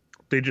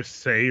they just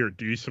say or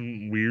do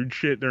some weird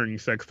shit during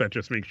sex that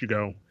just makes you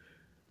go,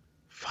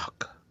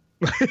 fuck.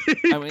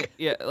 I mean,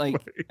 yeah, like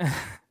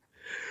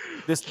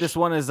this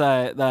one is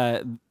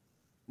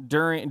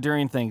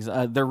during things.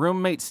 Their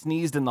roommate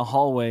sneezed in the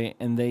hallway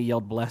and they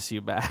yelled "bless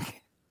you"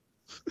 back.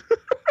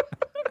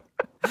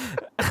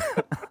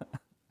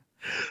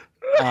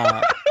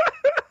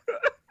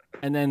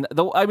 And then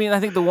I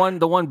think the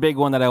one big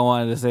one that I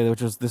wanted to say,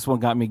 which was this one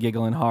got me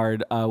giggling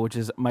hard, which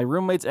is my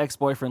roommate's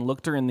ex-boyfriend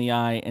looked her in the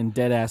eye and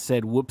deadass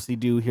said,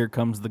 "Whoopsie-Doo, here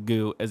comes the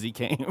goo," as he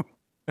came.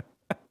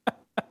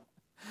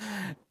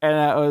 And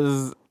that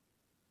was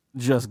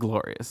just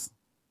glorious.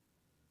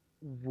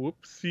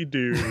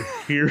 Whoopsie-Doo,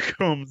 here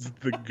comes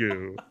the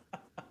goo.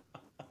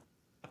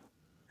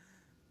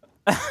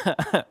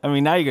 I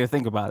mean, now you got to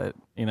think about it,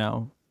 you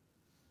know.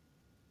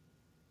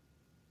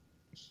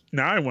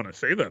 Now I want to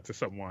say that to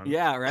someone.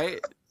 Yeah, right.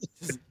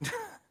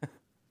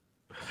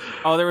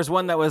 Oh, there was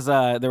one that was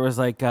one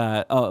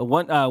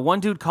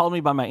dude called me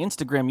by my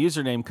Instagram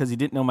username because he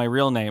didn't know my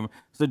real name.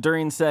 So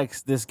during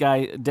sex, this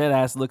guy dead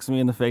ass looks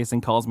me in the face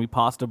and calls me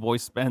Pasta Boy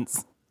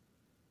Spence.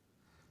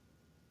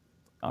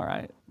 All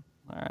right.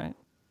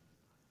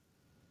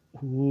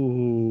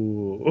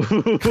 Ooh.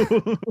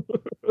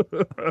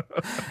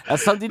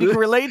 That's something you can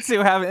relate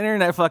to, having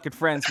internet fucking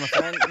friends, my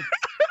friend.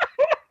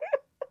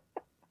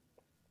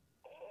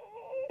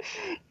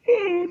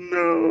 Oh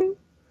no.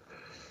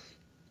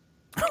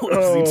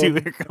 Whoopsie-Doo,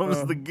 here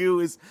comes the goo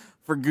is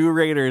for Goo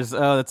Raiders.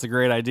 Oh, that's a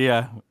great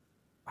idea.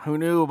 Who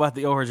knew about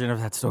the origin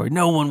of that story?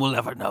 No one will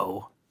ever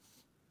know.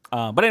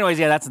 But anyways,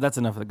 yeah, that's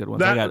enough of the good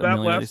ones. I got that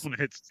last one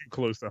hits too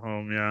close to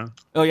home, yeah.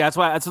 Oh yeah,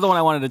 that's the one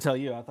I wanted to tell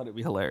you. I thought it'd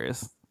be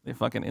hilarious. The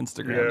fucking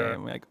Instagram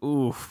name, like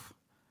oof.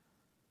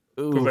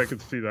 Because I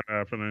could see that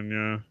happening,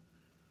 yeah.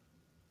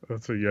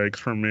 That's a yikes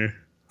from me.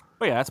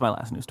 But yeah, that's my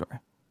last news story.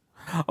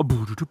 A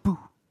boo-doo-doo-boo.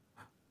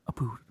 A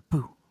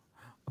boo-doo-doo-boo.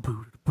 A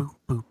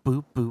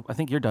boo-doo-boo-boo-boo-boo. I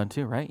think you're done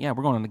too, right? Yeah,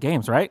 we're going on the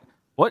games, right?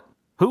 What?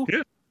 Who?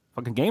 Yeah.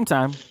 Fucking game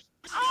time.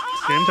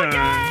 Game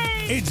time.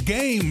 It's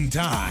game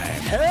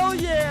time. Hell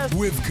yes.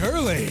 With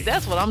Curly.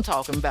 That's what I'm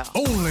talking about.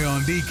 Only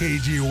on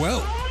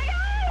DKGOL.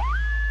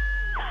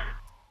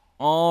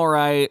 All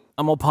right.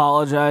 I'm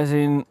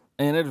apologizing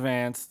in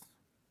advance.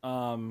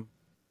 But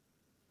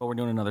we're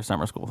doing another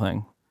summer school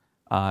thing.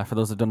 For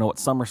those that don't know what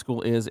summer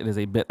school is, it is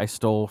a bit I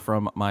stole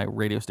from my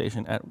radio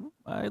station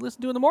I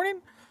listen to in the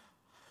morning,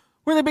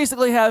 where they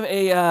basically have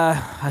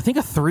I think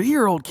a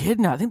 3-year-old kid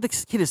now. I think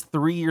this kid is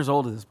 3 years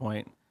old at this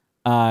point,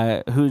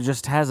 who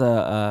just has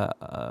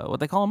a what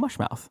they call a mush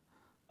mouth.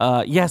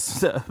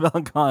 Yes,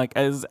 Melancholic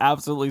is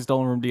absolutely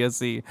stolen from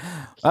DSC.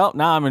 Well,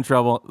 now I'm in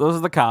trouble. Those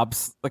are the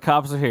cops. The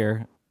cops are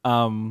here.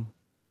 But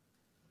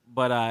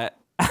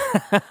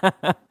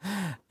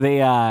they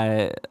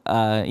have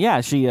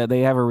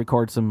her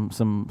record some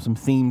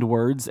themed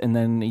words, and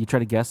then you try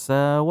to guess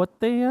what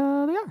they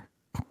are,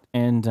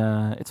 and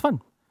it's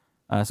fun.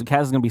 So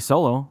Kaz is gonna be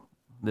solo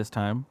this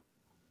time,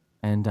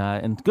 and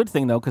good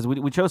thing though, because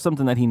we chose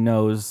something that he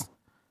knows,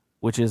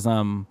 which is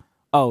so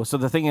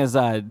the thing is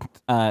the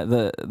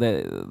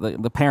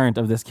parent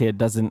of this kid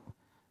doesn't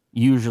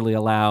usually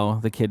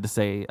allow the kid to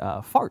say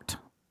fart.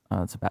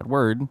 It's a bad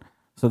word,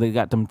 so they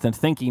got them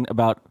thinking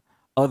about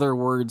other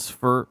words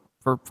for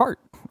fart,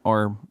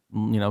 or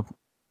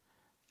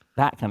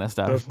that kind of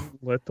stuff.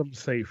 Doesn't let them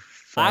say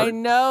fart. I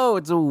know,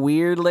 it's a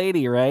weird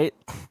lady, right?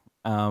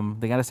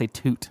 They gotta say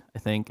toot, I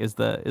think, is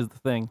the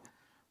thing.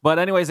 But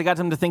anyways, it got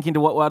them to thinking to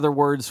what other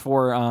words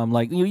for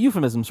like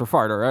euphemisms for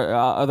fart or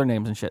other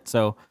names and shit.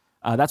 So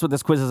that's what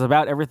this quiz is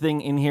about.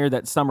 Everything in here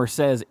that Summer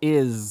says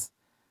is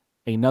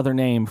another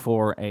name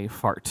for a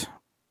fart.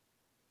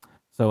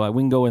 So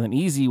we can go with an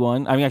easy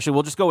one. I mean, actually,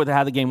 we'll just go with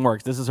how the game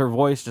works. This is her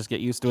voice. Just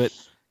get used to it.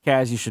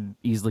 Kaz, you should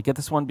easily get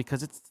this one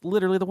because it's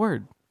literally the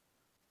word.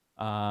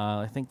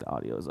 I think the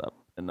audio is up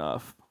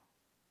enough.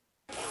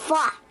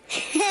 Fuck.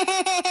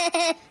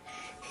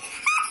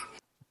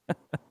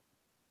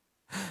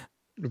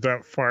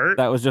 That fart?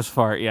 That was just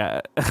fart,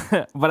 yeah.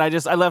 But I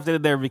left it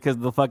in there because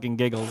of the fucking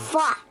giggles.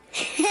 Fuck.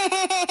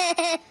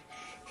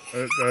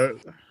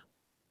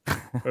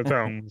 That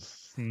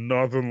sounds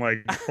nothing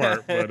like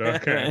fart, but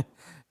okay.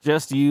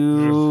 Just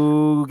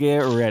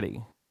get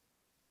ready.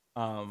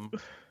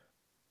 Sounded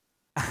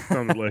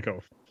like a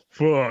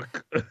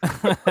fuck.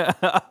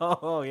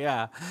 Oh,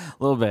 yeah. A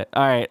little bit.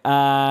 All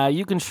right.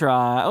 You can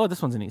try. Oh,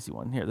 this one's an easy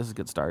one. Here, this is a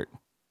good start.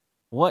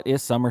 What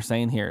is Summer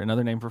saying here?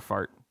 Another name for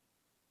fart.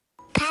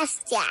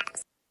 Pass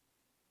gas.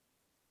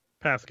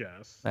 Pass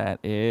gas. That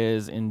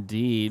is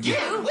indeed. You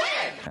win!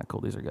 Yeah,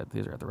 cool. These are good.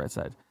 These are at the right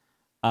side.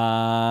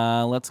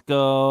 Let's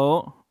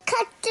go.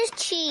 Cut the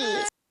cheese.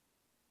 A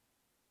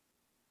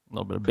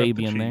little bit of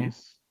baby in there.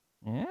 Cheese.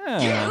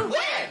 Yeah. You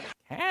win!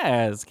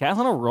 Kaz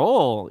on a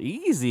roll.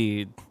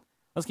 Easy.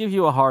 Let's give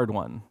you a hard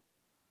one.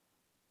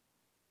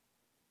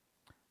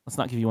 Let's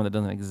not give you one that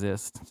doesn't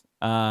exist.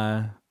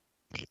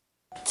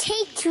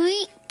 Take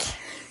tweet.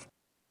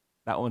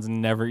 That one's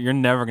you're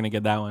never going to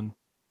get that one.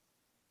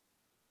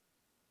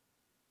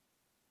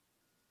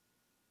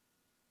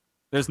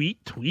 There's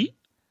Tweet?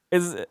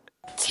 is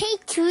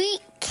Take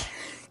tweet.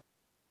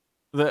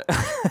 the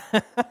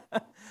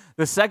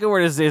the second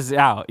word is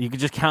out. You could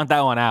just count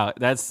that one out.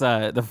 That's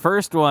the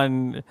first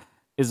one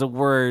is a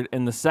word,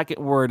 and the second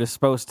word is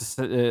supposed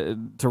to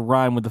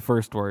rhyme with the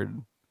first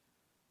word.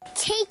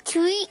 Take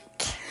tweet.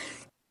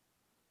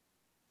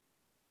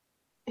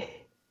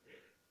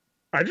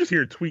 I just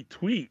hear tweet.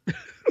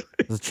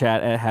 The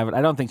chat have it.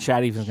 I don't think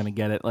chat even is going to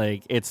get it.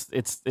 Like it's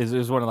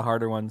one of the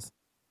harder ones.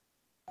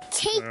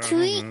 Take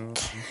tweet.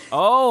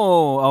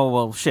 Oh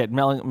well, shit.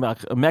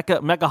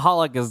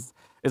 Mechaholic is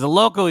a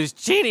local. He's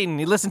cheating.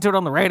 He listened to it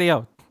on the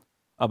radio.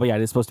 Oh, but yeah,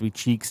 it's supposed to be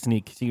cheek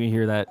sneak. So you can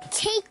hear that.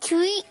 Take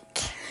tweet.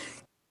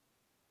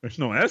 There's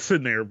no S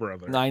in there,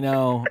 brother. I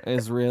know.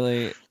 It's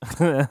really.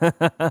 All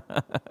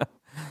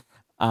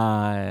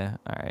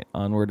right.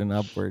 Onward and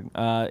upward.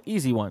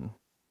 Easy one.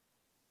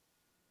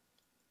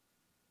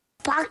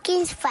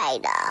 Barking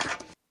spider.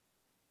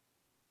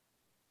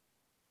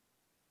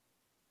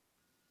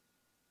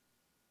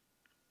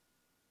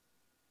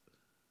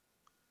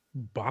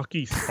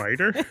 Baki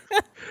spider?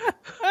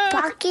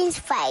 Barking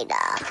spider.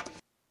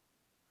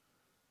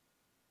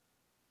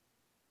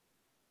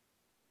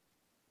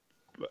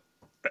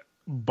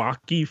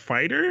 Baki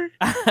fighter?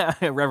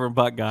 Reverend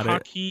Buck got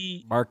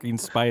Hockey it. Barking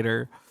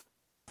spider.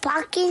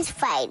 Barking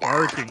spider.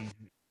 barking.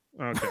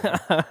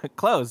 Okay.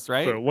 Close,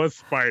 right? So it was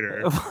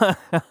spider.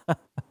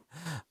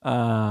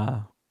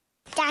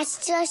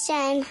 That's just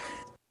an.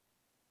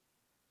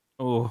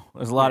 Oh,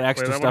 there's a lot of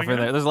extra that stuff one in there.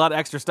 again? There's a lot of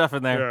extra stuff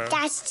in there. Yeah.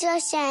 That's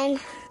just an.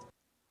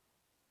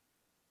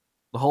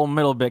 The whole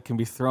middle bit can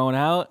be thrown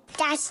out.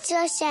 That's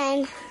just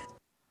an.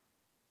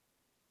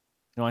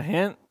 You want a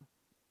hint?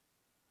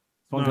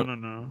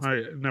 No.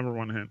 I never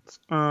want hints.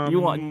 You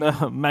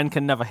want men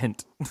can never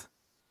hint.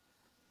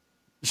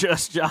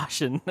 Just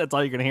joshing. That's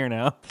all you're gonna hear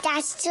now.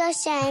 That's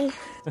just an.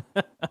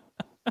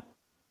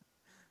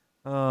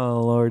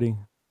 Oh lordy.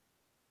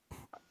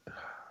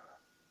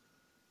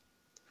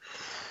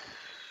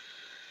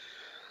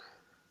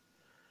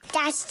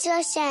 That's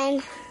just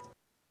an.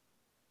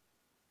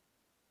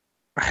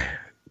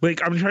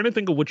 Like, I'm trying to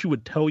think of what you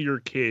would tell your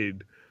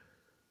kid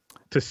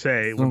to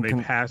say when they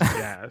pass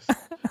gas.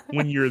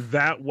 When you're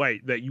that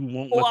white that you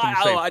won't let them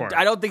say fart.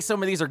 I don't think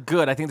some of these are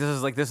good. I think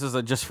this is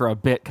just for a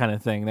bit kind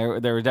of thing.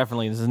 There were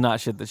definitely, this is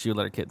not shit that she would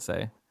let her kids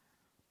say.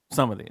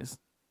 Some of these.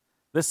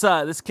 This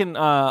can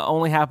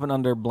only happen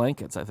under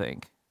blankets, I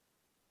think.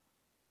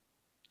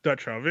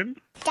 Dutch oven?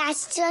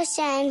 That's just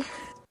an.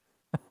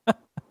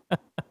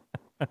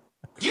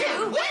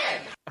 You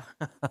win!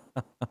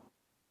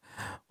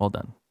 Well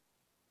done.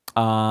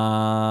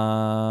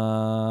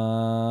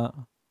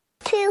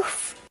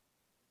 Poof.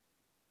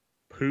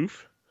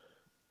 Poof?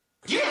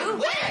 You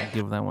win! I'll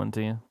give that one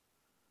to you.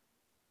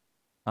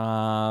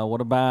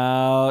 What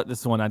about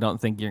this one? I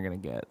don't think you're gonna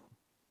get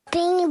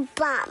Being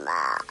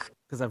Obama.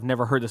 because I've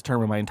never heard this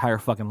term in my entire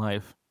fucking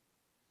life.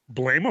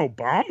 Blame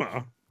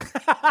Obama?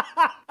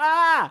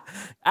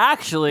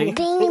 Actually,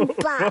 Being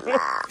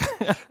Obama.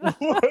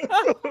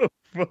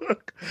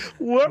 Fuck.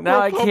 What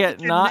Now I Republican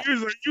can't not-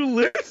 news are you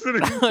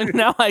listening to?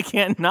 now I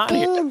can't not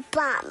hear Being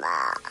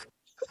Obama.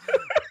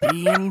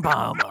 Bean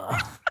Bomber.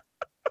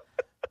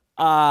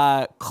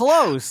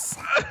 Close.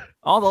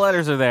 All the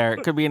letters are there.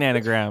 It could be an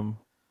anagram.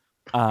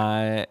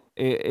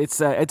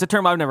 It's a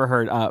term I've never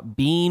heard.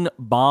 Bean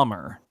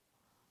bomber.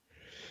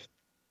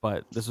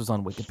 But this was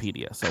on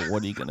Wikipedia, so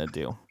what are you gonna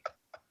do?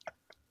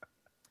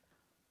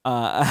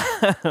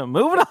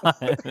 Moving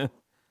on.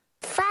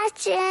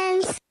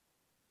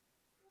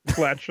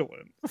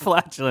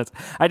 Flatulence.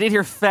 I did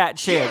hear fat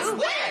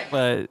chance,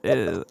 but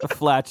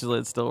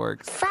flatulence still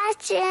works.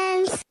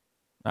 Flatulence.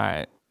 All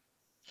right.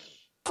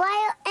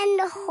 Fire in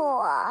the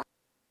hole.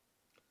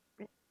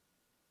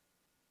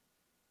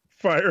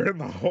 Fire in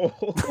the hole.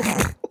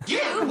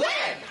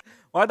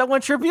 Why'd that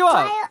one trip you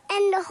up? Fire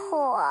in the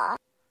hole.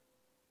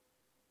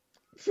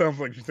 Sounds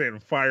like she's saying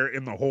fire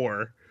in the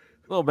whore. A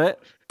little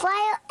bit.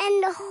 Fire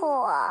in the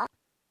hole.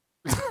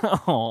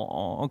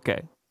 Oh,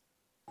 okay.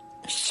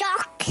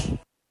 Shock.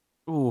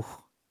 Ooh.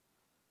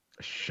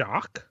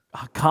 Shock?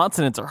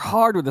 Consonants are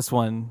hard with this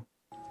one.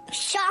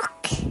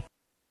 Shock.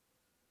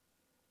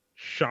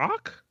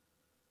 Shock?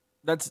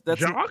 That's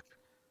Jock?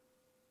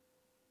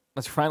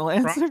 That's your final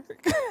answer?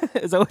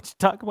 Is that what you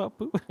talk about,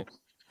 Boo?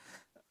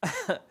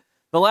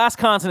 The last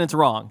consonant's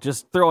wrong.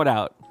 Just throw it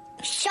out.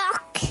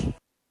 Shock.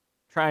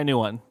 Try a new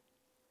one.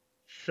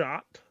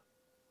 Shot?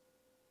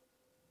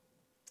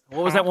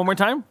 What was that one more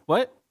time?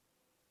 What?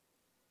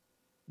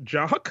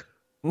 Jock?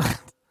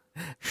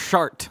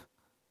 Shart.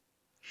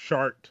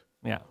 Shart.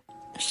 Yeah.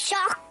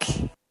 Shock.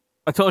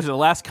 I told you the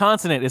last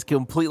consonant is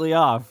completely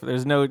off.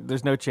 There's no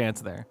chance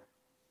there.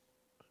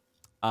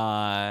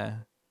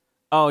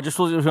 Just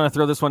want to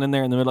throw this one in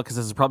there in the middle because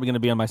this is probably going to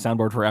be on my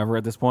soundboard forever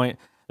at this point.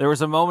 There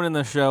was a moment in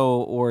the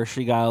show where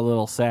she got a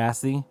little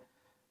sassy,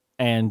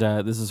 and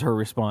this is her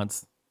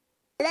response.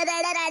 Yeah,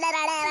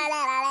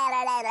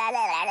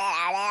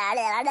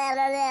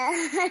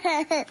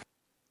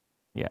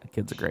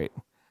 kids are great.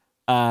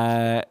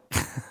 All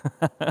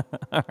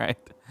right.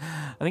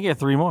 I think you have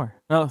 3 more.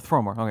 No,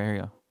 4 more. Okay, here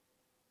you go.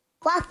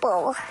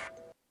 Waffle.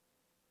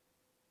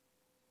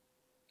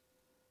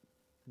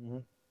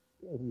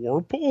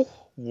 Warble?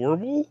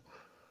 Warble?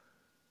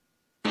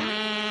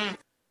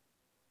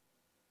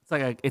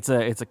 It's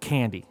a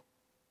candy.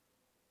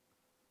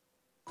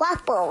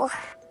 Waffle.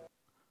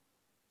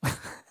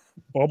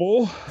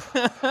 Bubble?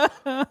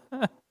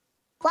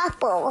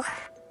 Waffle.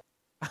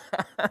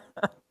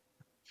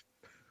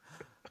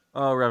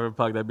 Oh, Reverend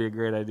Pug, that'd be a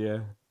great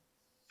idea.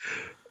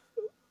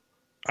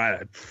 I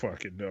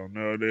fucking don't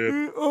know,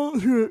 dude.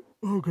 Oh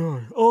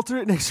god.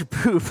 Alternate next to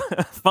poop,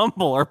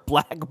 fumble, or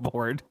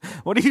blackboard.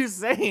 What are you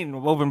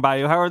saying, Woven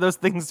Bayou? How are those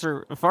things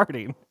for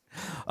farting?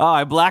 Oh,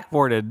 I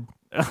blackboarded.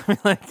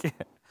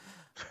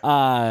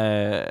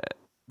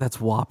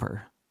 That's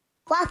Whopper.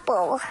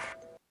 Waffle.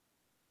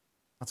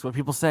 That's what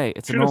people say.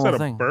 It's a Should have normal said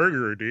thing. a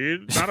burger,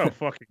 dude. Not a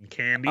fucking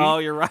candy. Oh,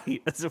 you're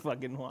right. That's a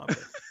fucking Whopper.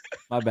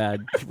 My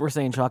bad. People were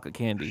saying chocolate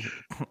candy.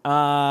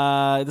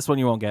 This one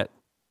you won't get.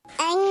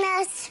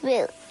 Angus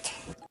root.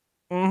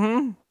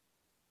 Mm-hmm.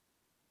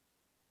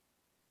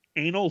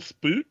 Anal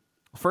spoot?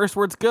 First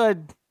word's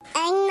good.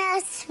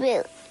 Angus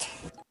root.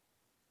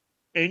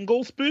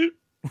 Angle spoot?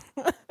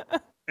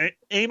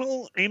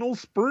 Anal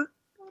spurt?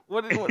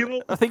 What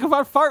think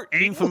about fart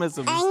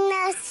euphemisms.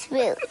 Angus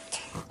root.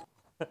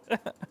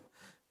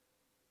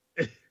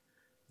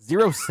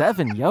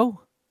 07, yo.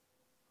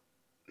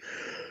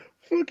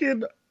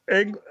 Fucking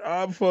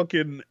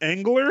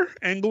angler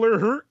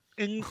hurt.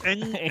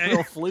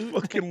 Anal flute.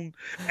 Fucking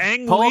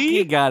Ang Hulk, Lee,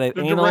 you got it.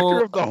 the Anal,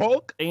 director of the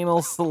Hulk.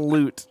 Anal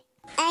salute.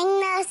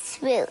 Angus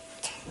root.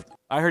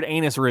 I heard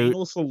anus root.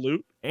 Anal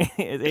salute.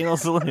 Anal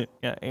salute.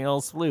 Yeah,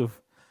 anal sploof.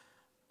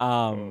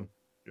 Yeah.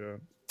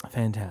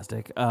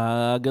 Fantastic.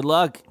 Good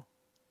luck.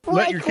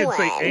 Let your kids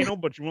say anal,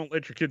 but you won't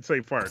let your kids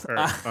say fart. All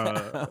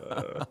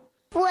right.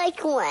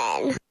 Like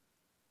when?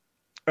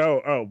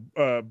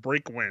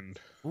 Break wind.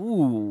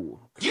 Ooh.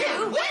 You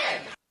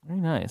win!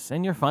 Very nice.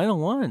 And your final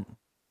one.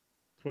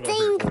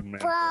 Think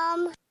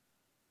from.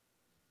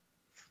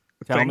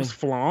 Thanks,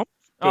 Flom.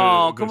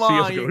 Oh, come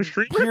on. CSGO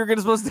stream. You're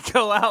supposed to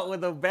go out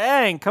with a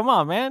bang. Come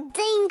on, man.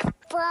 Think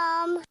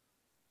from.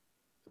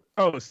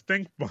 Oh,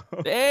 stink bomb.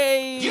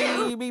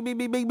 Hey. Bing, bing,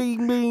 bing, bing,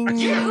 bing, bing.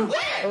 You win!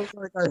 I was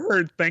like, I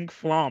heard thank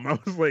Flom. I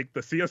was like,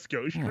 the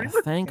CSGO streamer? Yeah,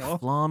 thank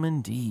Flom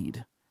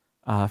indeed.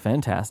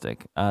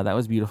 Fantastic. That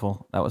was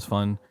beautiful. That was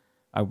fun.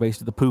 I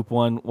wasted the poop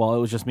one while it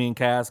was just me and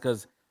Kaz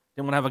because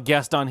didn't want to have a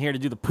guest on here to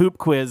do the poop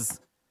quiz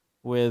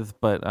with,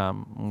 but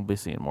we'll be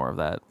seeing more of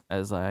that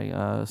as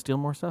I steal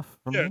more stuff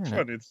from the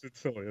internet. It's fun. It's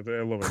silly. I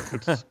love it.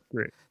 It's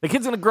great. The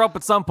kid's going to grow up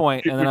at some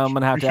point, and then I'm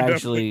going to have to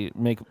actually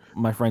make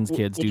my friends'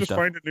 kids do we'll stuff. Just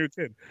find a new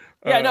kid.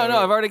 Yeah, no,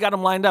 I've already got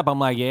them lined up. I'm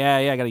like, yeah,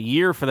 I got a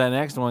year for that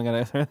next one.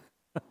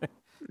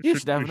 You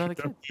should have another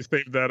kid.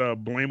 Save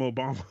that blame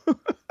Obama.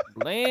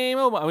 Blame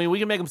Obama. I mean, we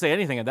can make them say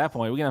anything at that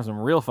point. We can have some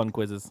real fun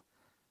quizzes.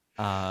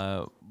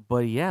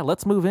 But yeah,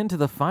 let's move into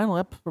the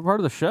final part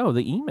of the show,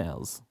 the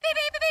emails.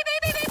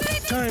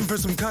 Time for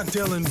some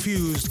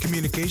cocktail-infused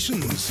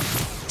communications.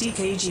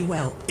 DKG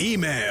well.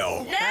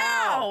 Email.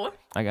 Now!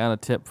 I got a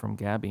tip from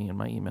Gabby in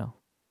my email.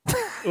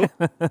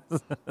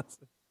 That's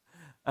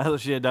what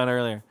she had done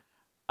earlier.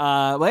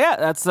 But yeah,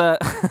 that's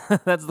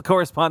that's the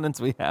correspondence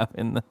we have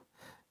in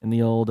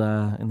the old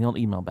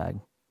email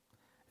bag.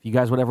 If you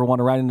guys would ever want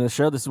to write into the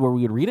show, this is where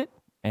we would read it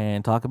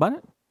and talk about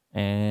it.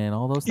 and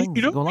all those things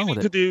You know go what we along need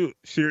with to it. do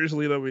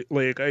seriously though.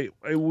 We A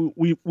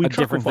chuckle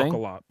different fuck thing? a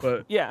lot,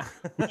 but Yeah.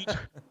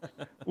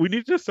 we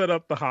need to set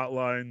up the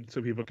hotline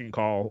so people can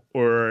call,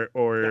 or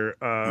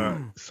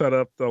set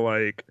up the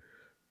like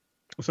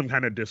some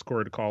kind of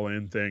Discord call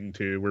in thing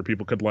too, where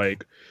people could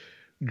like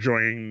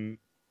join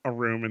a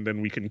room and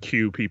then we can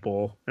queue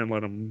people and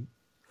let them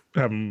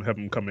have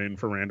them come in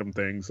for random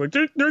things. Like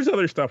there's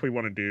other stuff we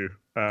want to do.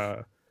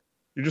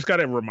 You just got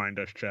to remind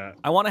us, chat.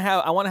 I want to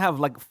have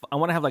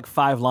like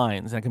 5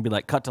 lines, and it can be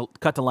like cut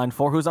to line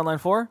 4. Who's on line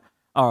 4?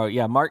 Oh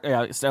yeah, Mark.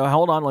 Yeah, so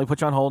hold on, let me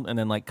put you on hold, and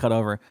then like cut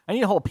over. I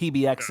need a whole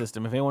PBX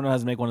system. If anyone knows how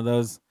to make one of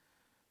those,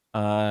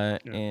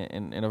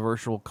 in a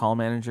virtual call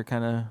manager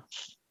kind of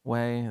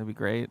way, that'd be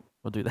great.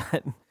 We'll do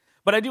that.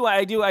 But I do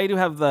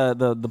have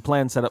the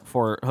plan set up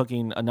for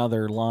hooking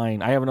another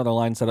line. I have another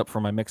line set up for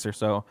my mixer,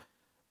 so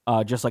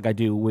just like I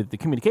do with the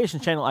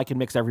communications channel, I can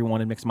mix everyone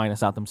and mix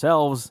Minus out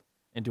themselves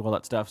and do all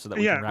that stuff so that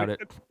we can route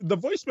it. The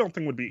voicemail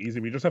thing would be easy.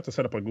 We just have to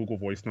set up a Google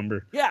Voice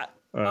number. Yeah.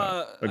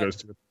 That goes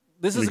to it.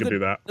 This is do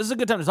that. This is a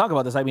good time to talk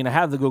about this. I mean, I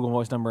have the Google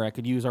Voice number I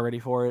could use already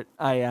for it.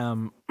 I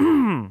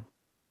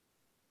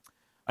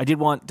did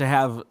want to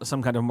have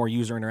some kind of more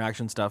user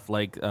interaction stuff,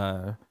 like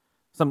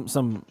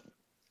something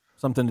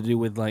to do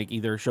with like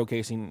either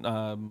showcasing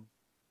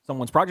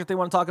someone's project they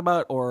want to talk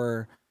about,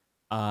 or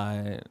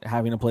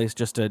having a place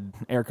just to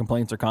air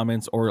complaints or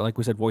comments, or like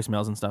we said,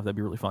 voicemails and stuff. That'd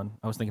be really fun.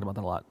 I was thinking about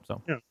that a lot.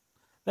 So yeah,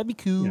 that'd be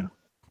cool. Yeah.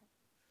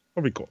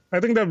 That'd be cool. I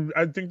think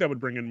that would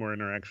bring in more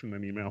interaction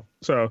than email.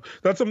 So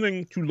that's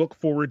something to look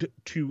forward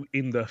to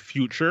in the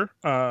future,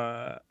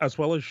 as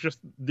well as just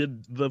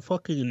the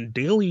fucking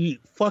daily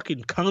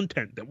fucking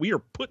content that we are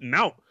putting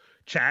out,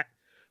 chat.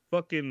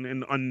 Fucking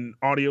and on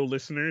audio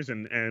listeners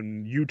and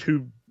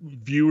YouTube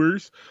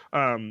viewers.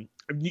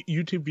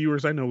 YouTube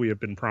viewers, I know we have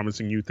been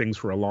promising you things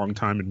for a long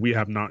time, and we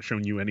have not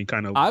shown you any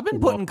kind of. I've been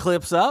putting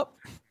clips up.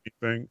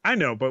 Thing. I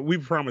know, but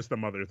we've promised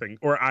them other things,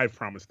 or I've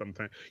promised them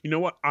things. You know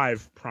what?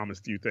 I've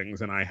promised you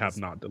things, and I have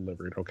not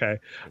delivered. Okay,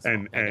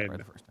 and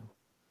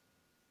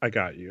I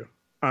got you.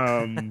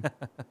 I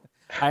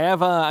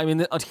have. I mean,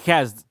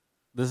 Kaz,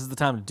 this is the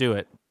time to do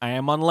it. I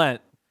am on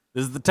Lent.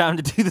 This is the time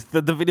to do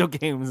the video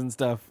games and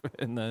stuff,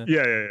 and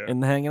the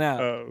and the hanging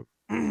out.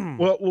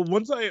 Well,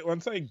 once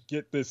I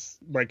get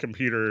my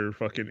computer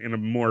fucking in a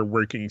more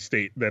working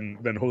state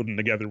than holding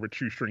together with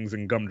shoestrings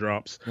and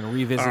gumdrops. Gonna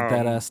revisit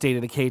that State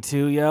of Decay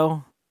 2,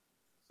 yo.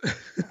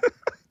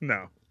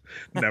 No,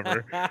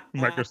 never.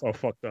 Microsoft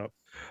fucked up.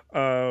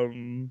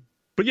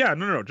 But yeah,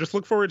 no. Just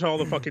look forward to all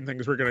the fucking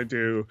things we're gonna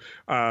do.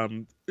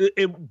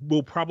 It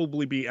will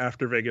probably be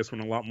after Vegas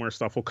when a lot more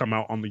stuff will come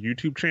out on the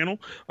YouTube channel.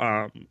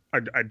 I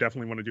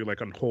definitely want to do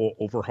like a whole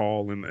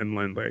overhaul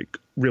and like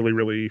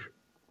really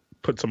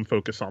put some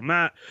focus on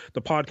that.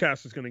 The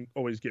podcast is going to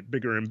always get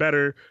bigger and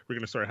better. We're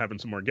going to start having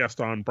some more guests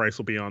on. Bryce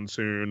will be on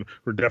soon.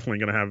 We're definitely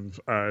going to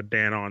have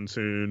Dan on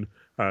soon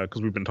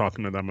because we've been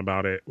talking to them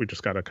about it. We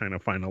just got to kind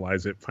of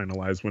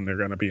finalize when they're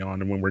going to be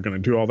on and when we're going to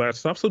do all that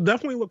stuff. So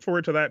definitely look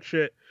forward to that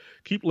shit.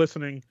 Keep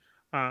listening.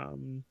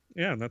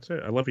 Yeah, that's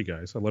it. I love you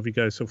guys. I love you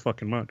guys so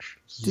fucking much.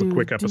 This is a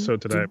quick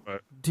episode today, but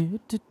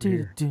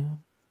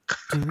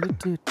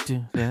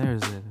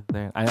there's it.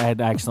 There, I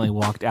had accidentally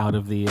walked out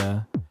of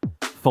the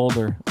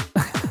folder.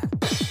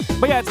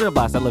 But yeah, it's been a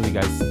blast. I love you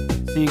guys.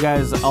 See you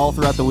guys all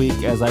throughout the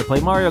week as I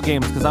play Mario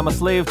games because I'm a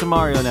slave to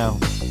Mario now.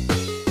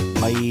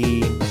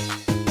 Bye.